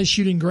accidentally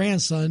shooting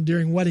grandson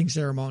during wedding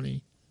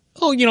ceremony.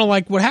 Oh,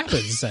 like what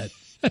happens at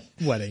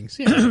weddings.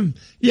 Yeah.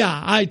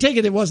 Yeah, I take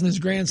it wasn't his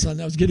grandson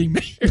that was getting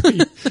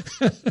married.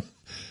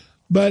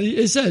 But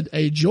it said,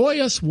 a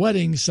joyous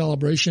wedding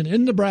celebration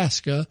in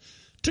Nebraska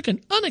took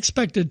an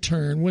unexpected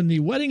turn when the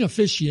wedding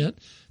officiant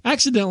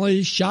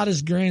accidentally shot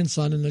his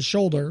grandson in the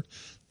shoulder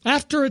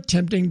after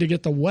attempting to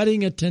get the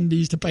wedding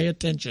attendees to pay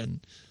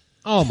attention.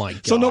 Oh my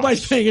god. So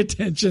nobody's paying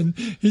attention.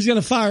 He's going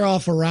to fire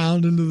off a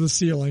round into the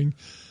ceiling.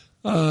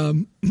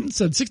 Said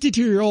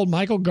 62-year-old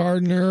Michael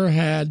Gardner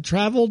had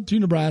traveled to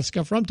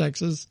Nebraska from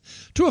Texas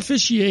to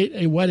officiate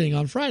a wedding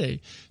on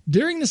Friday.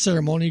 During the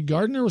ceremony,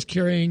 Gardner was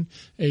carrying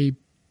a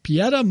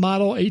Pieta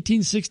Model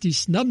 1860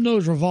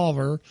 snub-nosed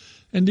revolver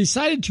and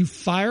decided to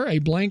fire a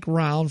blank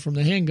round from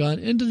the handgun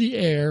into the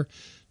air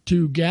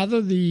to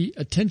gather the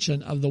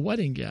attention of the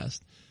wedding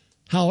guest.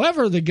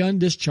 However, the gun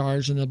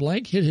discharged and the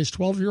blank hit his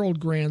 12-year-old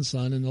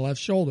grandson in the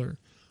left shoulder.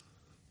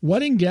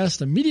 Wedding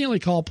guests immediately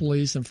called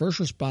police and first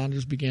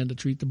responders began to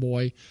treat the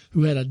boy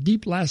who had a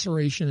deep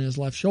laceration in his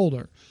left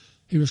shoulder.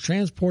 He was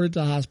transported to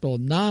the hospital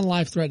with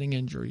non-life-threatening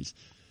injuries.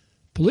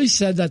 Police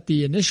said that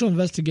the initial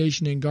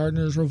investigation in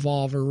Gardner's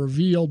revolver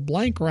revealed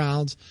blank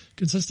rounds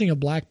consisting of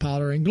black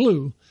powder and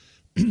glue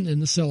in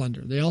the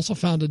cylinder. They also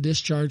found a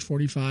discharged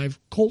 .45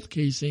 Colt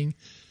casing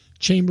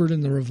chambered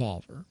in the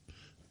revolver.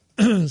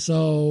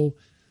 So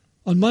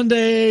on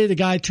Monday, the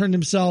guy turned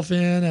himself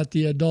in at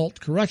the adult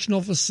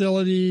correctional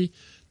facility.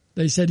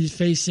 They said he's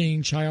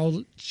facing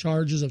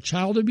charges of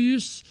child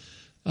abuse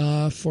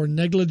for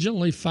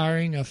negligently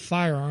firing a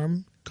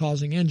firearm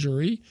causing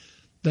injury,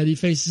 that he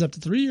faces up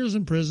to 3 years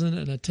in prison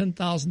and a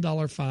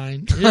 $10,000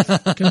 fine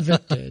if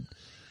convicted.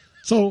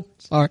 So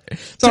Sorry,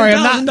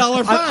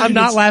 $10,000 fine. I'm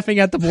not laughing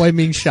at the boy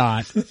being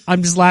shot.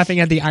 I'm just laughing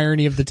at the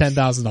irony of the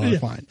 $10,000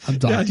 fine. I'm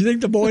done. Yeah, do you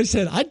think the boy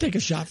said, I'd take a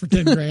shot for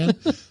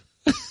 $10,000?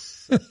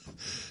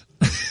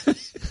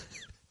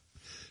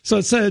 So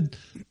it said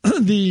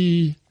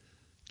the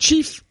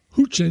chief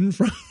Hoochin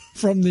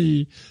from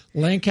the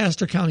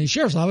Lancaster County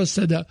Sheriff's Office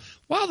said that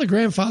while the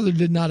grandfather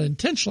did not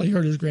intentionally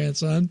hurt his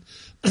grandson,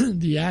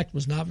 the act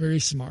was not very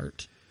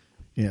smart.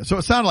 Yeah, so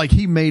it sounded like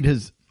he made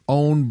his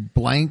own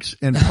blanks,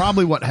 and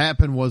probably what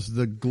happened was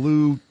the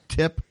glue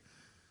tip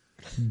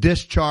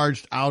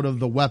discharged out of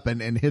the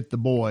weapon and hit the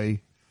boy,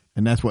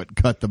 and that's what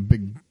cut the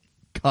big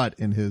cut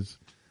in his.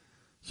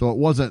 So it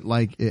wasn't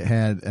like it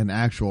had an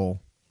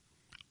actual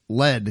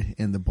lead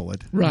in the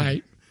bullet.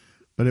 Right.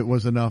 But it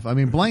was enough. I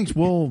mean, blanks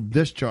will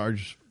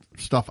discharge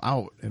stuff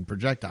out and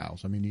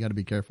projectiles. I mean, you got to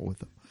be careful with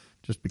them.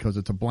 Just because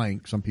it's a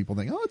blank, some people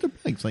think, oh, it's a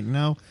blank. It's like,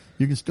 no,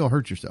 you can still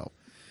hurt yourself.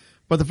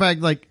 But the fact,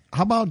 like,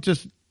 how about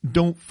just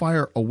don't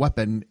fire a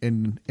weapon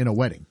in a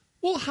wedding?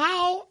 Well,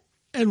 how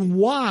and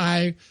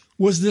why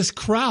was this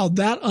crowd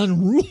that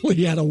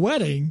unruly at a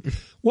wedding?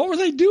 What were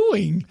they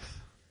doing?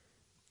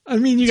 I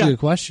mean, you That's got a good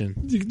question.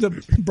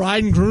 the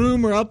bride and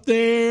groom are up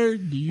there.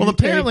 Well,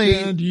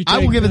 apparently, I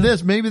will give it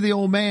this. Maybe the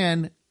old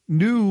man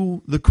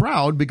knew the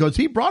crowd because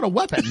he brought a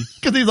weapon.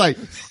 Because he's like,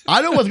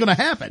 I know what's going to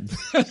happen.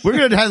 We're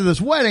going to have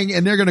this wedding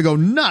and they're going to go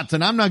nuts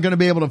and I'm not going to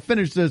be able to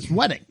finish this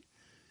wedding.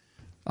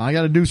 I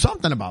got to do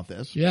something about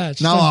this. Yeah.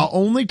 Now I'll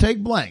only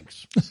take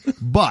blanks,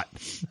 but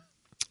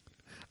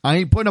I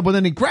ain't putting up with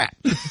any crap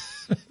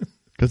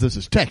because this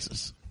is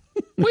Texas.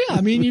 Well, yeah,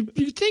 I mean,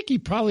 you think he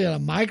probably had a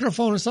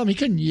microphone or something. He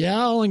couldn't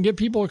yell and get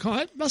people to call.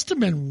 It must have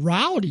been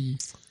rowdy.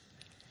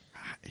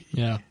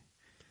 Yeah.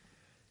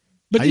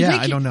 But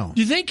I don't know.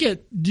 Do you think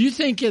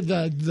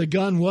the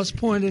gun was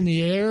pointed in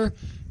the air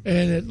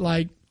and it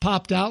like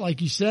popped out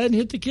like you said and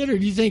hit the kid, or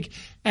do you think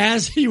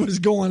as he was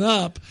going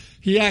up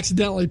he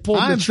accidentally pulled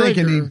the trigger? I'm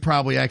thinking he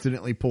probably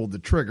accidentally pulled the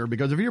trigger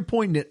because if you're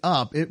pointing it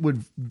up, it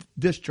would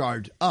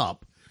discharge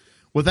up.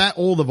 With that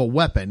old of a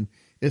weapon,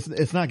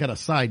 it's not got a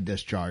side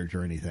discharge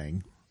or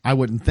anything. I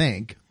wouldn't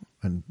think.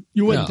 And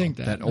you wouldn't think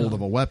that old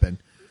of a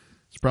weapon.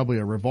 It's probably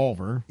a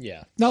revolver.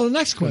 Yeah. Now the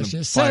next question,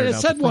 it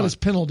said what his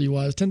penalty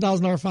was,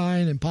 $10,000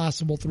 fine and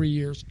possible 3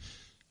 years.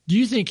 Do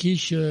you think he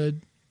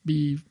should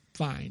be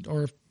fined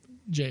or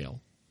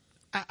jail?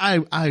 I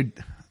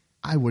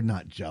would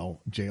not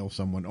jail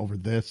someone over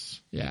this.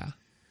 Yeah.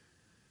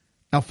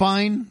 Now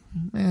fine,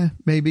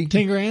 maybe.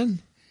 10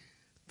 grand?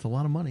 It's a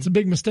lot of money. It's a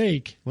big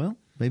mistake. Well,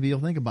 maybe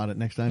you'll think about it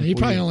next time. He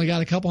probably only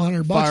got a couple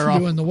 $100 for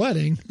doing the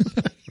wedding.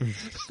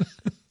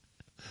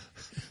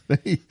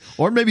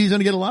 Or maybe he's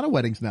going to get a lot of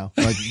weddings now.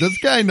 Like, this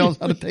guy knows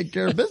how to take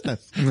care of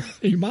business.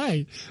 He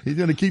might. He's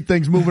going to keep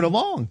things moving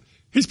along.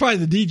 He's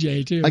probably the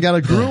DJ too. I got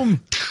a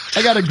groom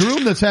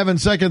that's having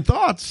second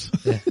thoughts.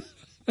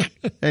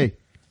 Hey.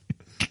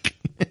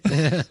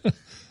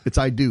 It's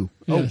I do.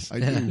 Yes. Oh, I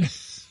do.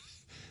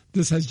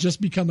 This has just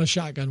become a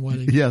shotgun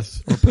wedding.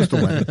 Yes. Or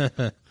pistol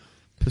wedding.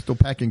 Pistol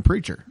packing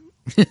preacher.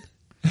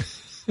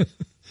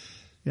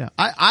 Yeah.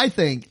 I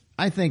think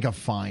a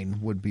fine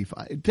would be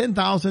fine.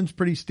 10,000 is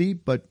pretty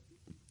steep, but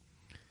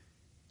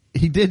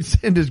he did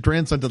send his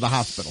grandson to the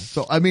hospital.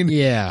 So, I mean,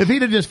 if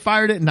he'd have just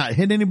fired it and not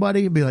hit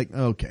anybody, it'd be like,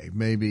 okay,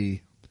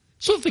 maybe.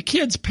 So if the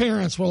kid's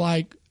parents were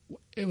like,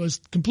 it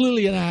was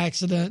completely an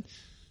accident,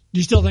 do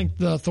you still think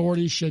the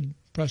authorities should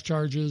press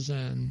charges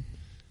and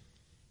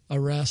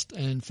arrest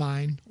and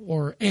fine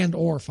or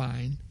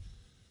fine?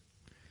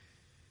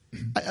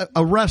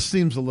 Arrest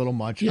seems a little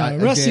much. Yeah,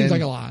 arrest seems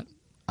like a lot.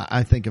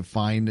 I think a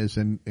fine is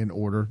in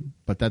order,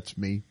 but that's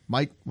me.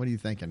 Mike, what are you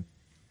thinking?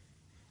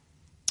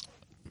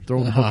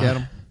 Throw the book at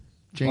him?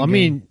 Well, I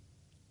mean,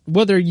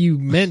 whether you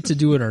meant to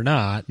do it or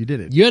not, you did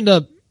it. You end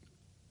up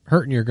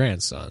hurting your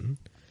grandson.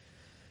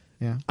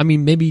 Yeah. I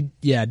mean, maybe,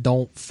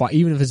 don't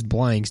even if it's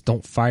blanks,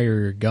 don't fire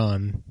your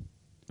gun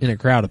in a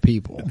crowd of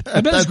people. I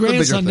bet his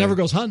grandson never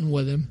goes hunting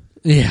with him.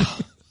 Yeah.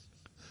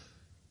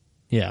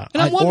 Yeah.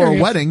 Or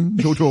a wedding.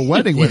 Go to a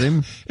wedding with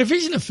him. If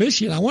he's an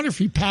officiant, I wonder if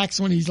he packs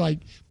when he's like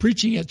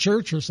preaching at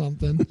church or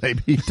something.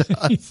 Maybe he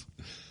does.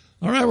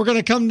 All right, we're going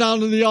to come down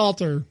to the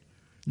altar.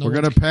 We're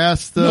going to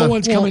pass the... No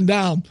one's coming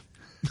down.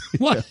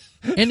 What?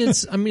 And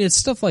it's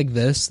stuff like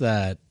this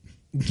that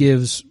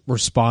gives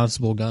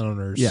responsible gun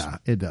owners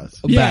it does.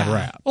 a bad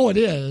rap. Oh, it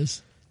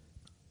is.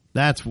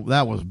 That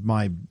was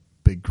my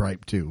big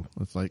gripe too.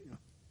 It's like...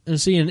 And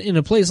see, in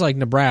a place like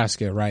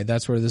Nebraska, right,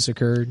 that's where this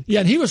occurred? Yeah,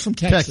 and he was from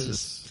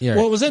Texas. Yeah,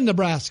 well, it was in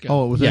Nebraska.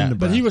 Oh, it was in Nebraska.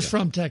 But he was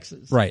from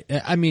Texas. Right.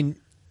 I mean,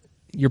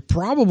 you're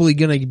probably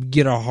going to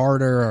get a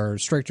harder or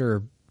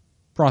stricter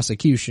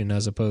prosecution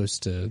as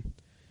opposed to,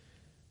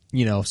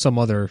 some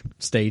other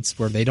states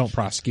where they don't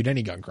prosecute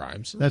any gun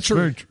crimes. That's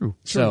very true.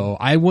 So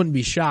I wouldn't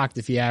be shocked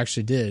if he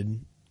actually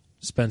did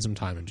spend some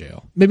time in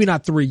jail. Maybe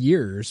not 3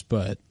 years,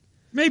 but...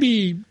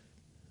 Maybe...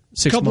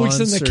 6 couple months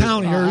weeks in the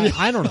county, or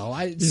I don't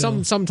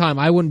know. Sometime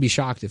I wouldn't be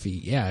shocked if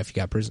he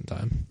got prison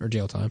time or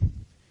jail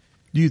time.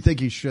 Do you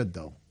think he should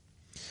though?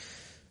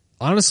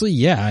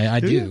 Honestly, I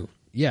do.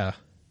 Yeah,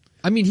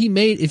 I mean,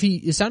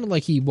 it sounded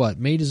like he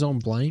made his own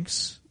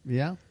blanks.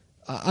 Yeah,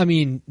 I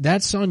mean,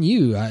 that's on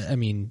you. I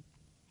mean,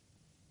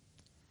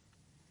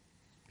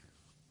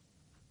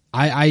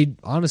 I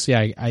honestly,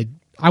 I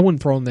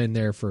wouldn't throw him in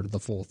there for the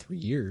full 3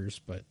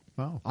 years, but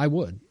I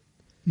would.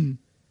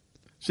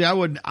 See, I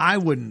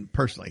wouldn't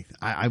personally.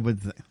 I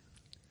would.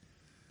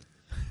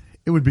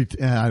 It would be.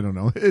 I don't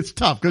know. It's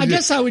tough. I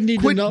guess I would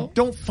need to know.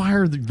 Don't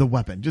fire the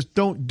weapon. Just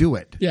don't do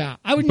it. Yeah,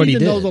 I would need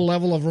to know the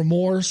level of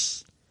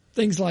remorse,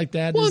 things like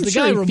that. Well, Is I'm the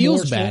sure guy he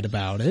feels bad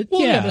about it.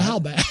 Well, yeah, but how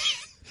bad?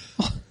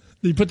 Did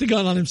he put the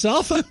gun on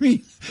himself? I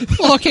mean,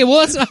 okay.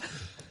 Well, it's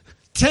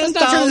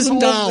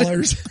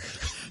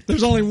 $10,000.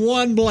 There's only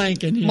one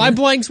blank in here. My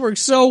blanks work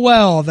so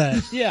well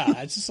that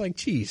it's just like,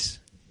 geez.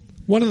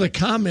 One of the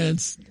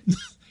comments.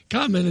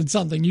 commented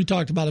something you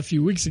talked about a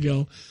few weeks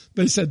ago.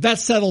 They said, that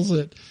settles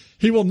it.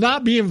 He will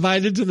not be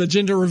invited to the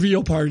gender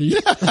reveal party.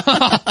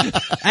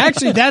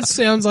 Actually, that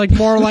sounds like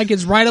more like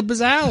it's right up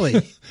his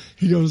alley.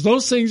 He goes,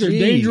 those things are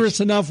dangerous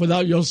enough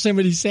without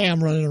Yosemite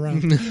Sam running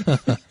around.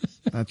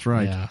 That's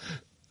right.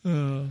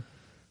 Yeah.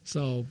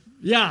 So,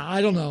 yeah,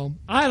 I don't know.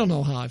 I don't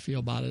know how I feel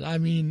about it. I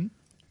mean,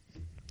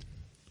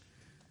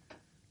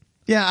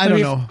 yeah, I don't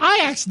know.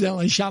 I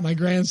accidentally shot my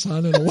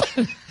grandson in a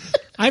wedding.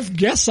 I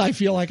guess I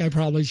feel like I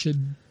probably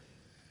should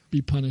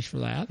be punished for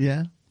that.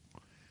 Yeah.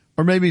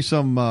 Or maybe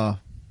some kind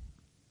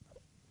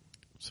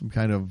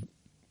of,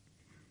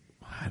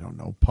 I don't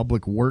know,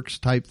 public works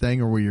type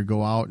thing, or where you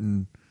go out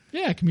and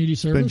community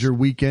service. Spend your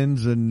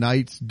weekends and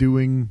nights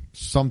doing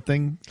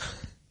something.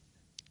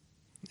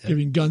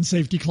 Giving gun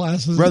safety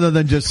classes. Rather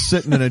than just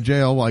sitting in a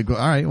jail, like, all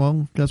right,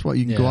 well, guess what?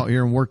 You can go out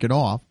here and work it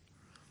off.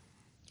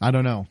 I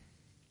don't know.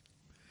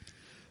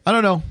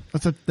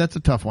 That's a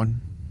tough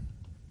one.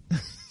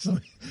 So,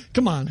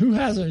 come on, who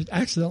hasn't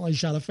accidentally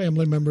shot a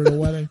family member at a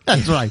wedding?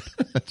 That's right.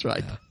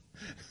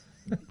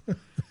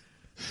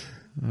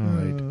 All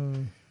right.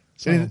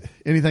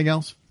 Anything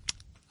else?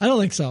 I don't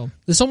think so.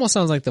 This almost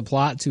sounds like the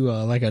plot to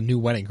like a new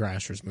Wedding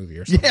Crashers movie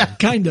or something. Yeah,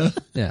 kind of.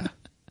 Yeah.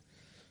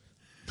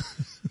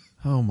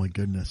 Oh my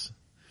goodness.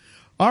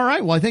 All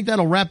right. Well, I think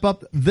that'll wrap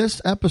up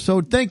this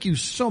episode. Thank you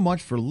so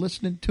much for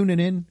listening, tuning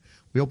in.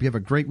 We hope you have a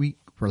great week.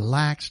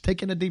 Relax,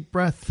 taking a deep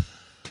breath.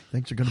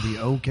 Things are going to be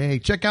okay.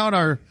 Check out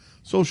our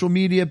social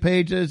media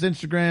pages,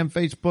 Instagram,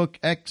 Facebook,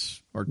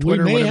 X, or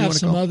Twitter. We may whatever have you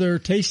some other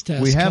taste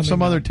tests. We have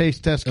some other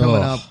taste tests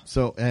coming up.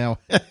 So, and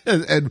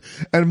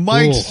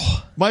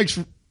Mike's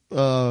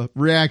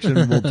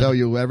reaction will tell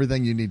you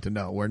everything you need to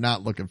know. We're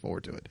not looking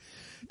forward to it.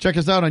 Check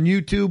us out on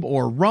YouTube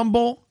or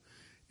Rumble,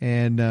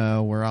 and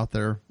we're out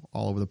there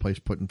all over the place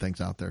putting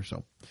things out there.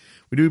 So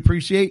we do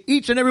appreciate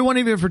each and every one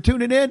of you for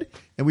tuning in,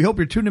 and we hope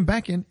you're tuning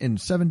back in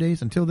 7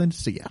 days. Until then,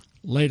 see ya.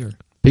 Later.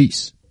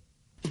 Peace.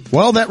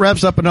 Well, that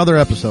wraps up another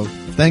episode.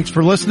 Thanks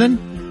for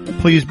listening.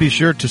 Please be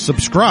sure to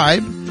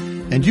subscribe,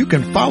 and you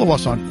can follow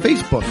us on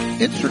Facebook,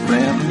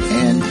 Instagram,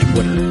 and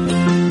Twitter.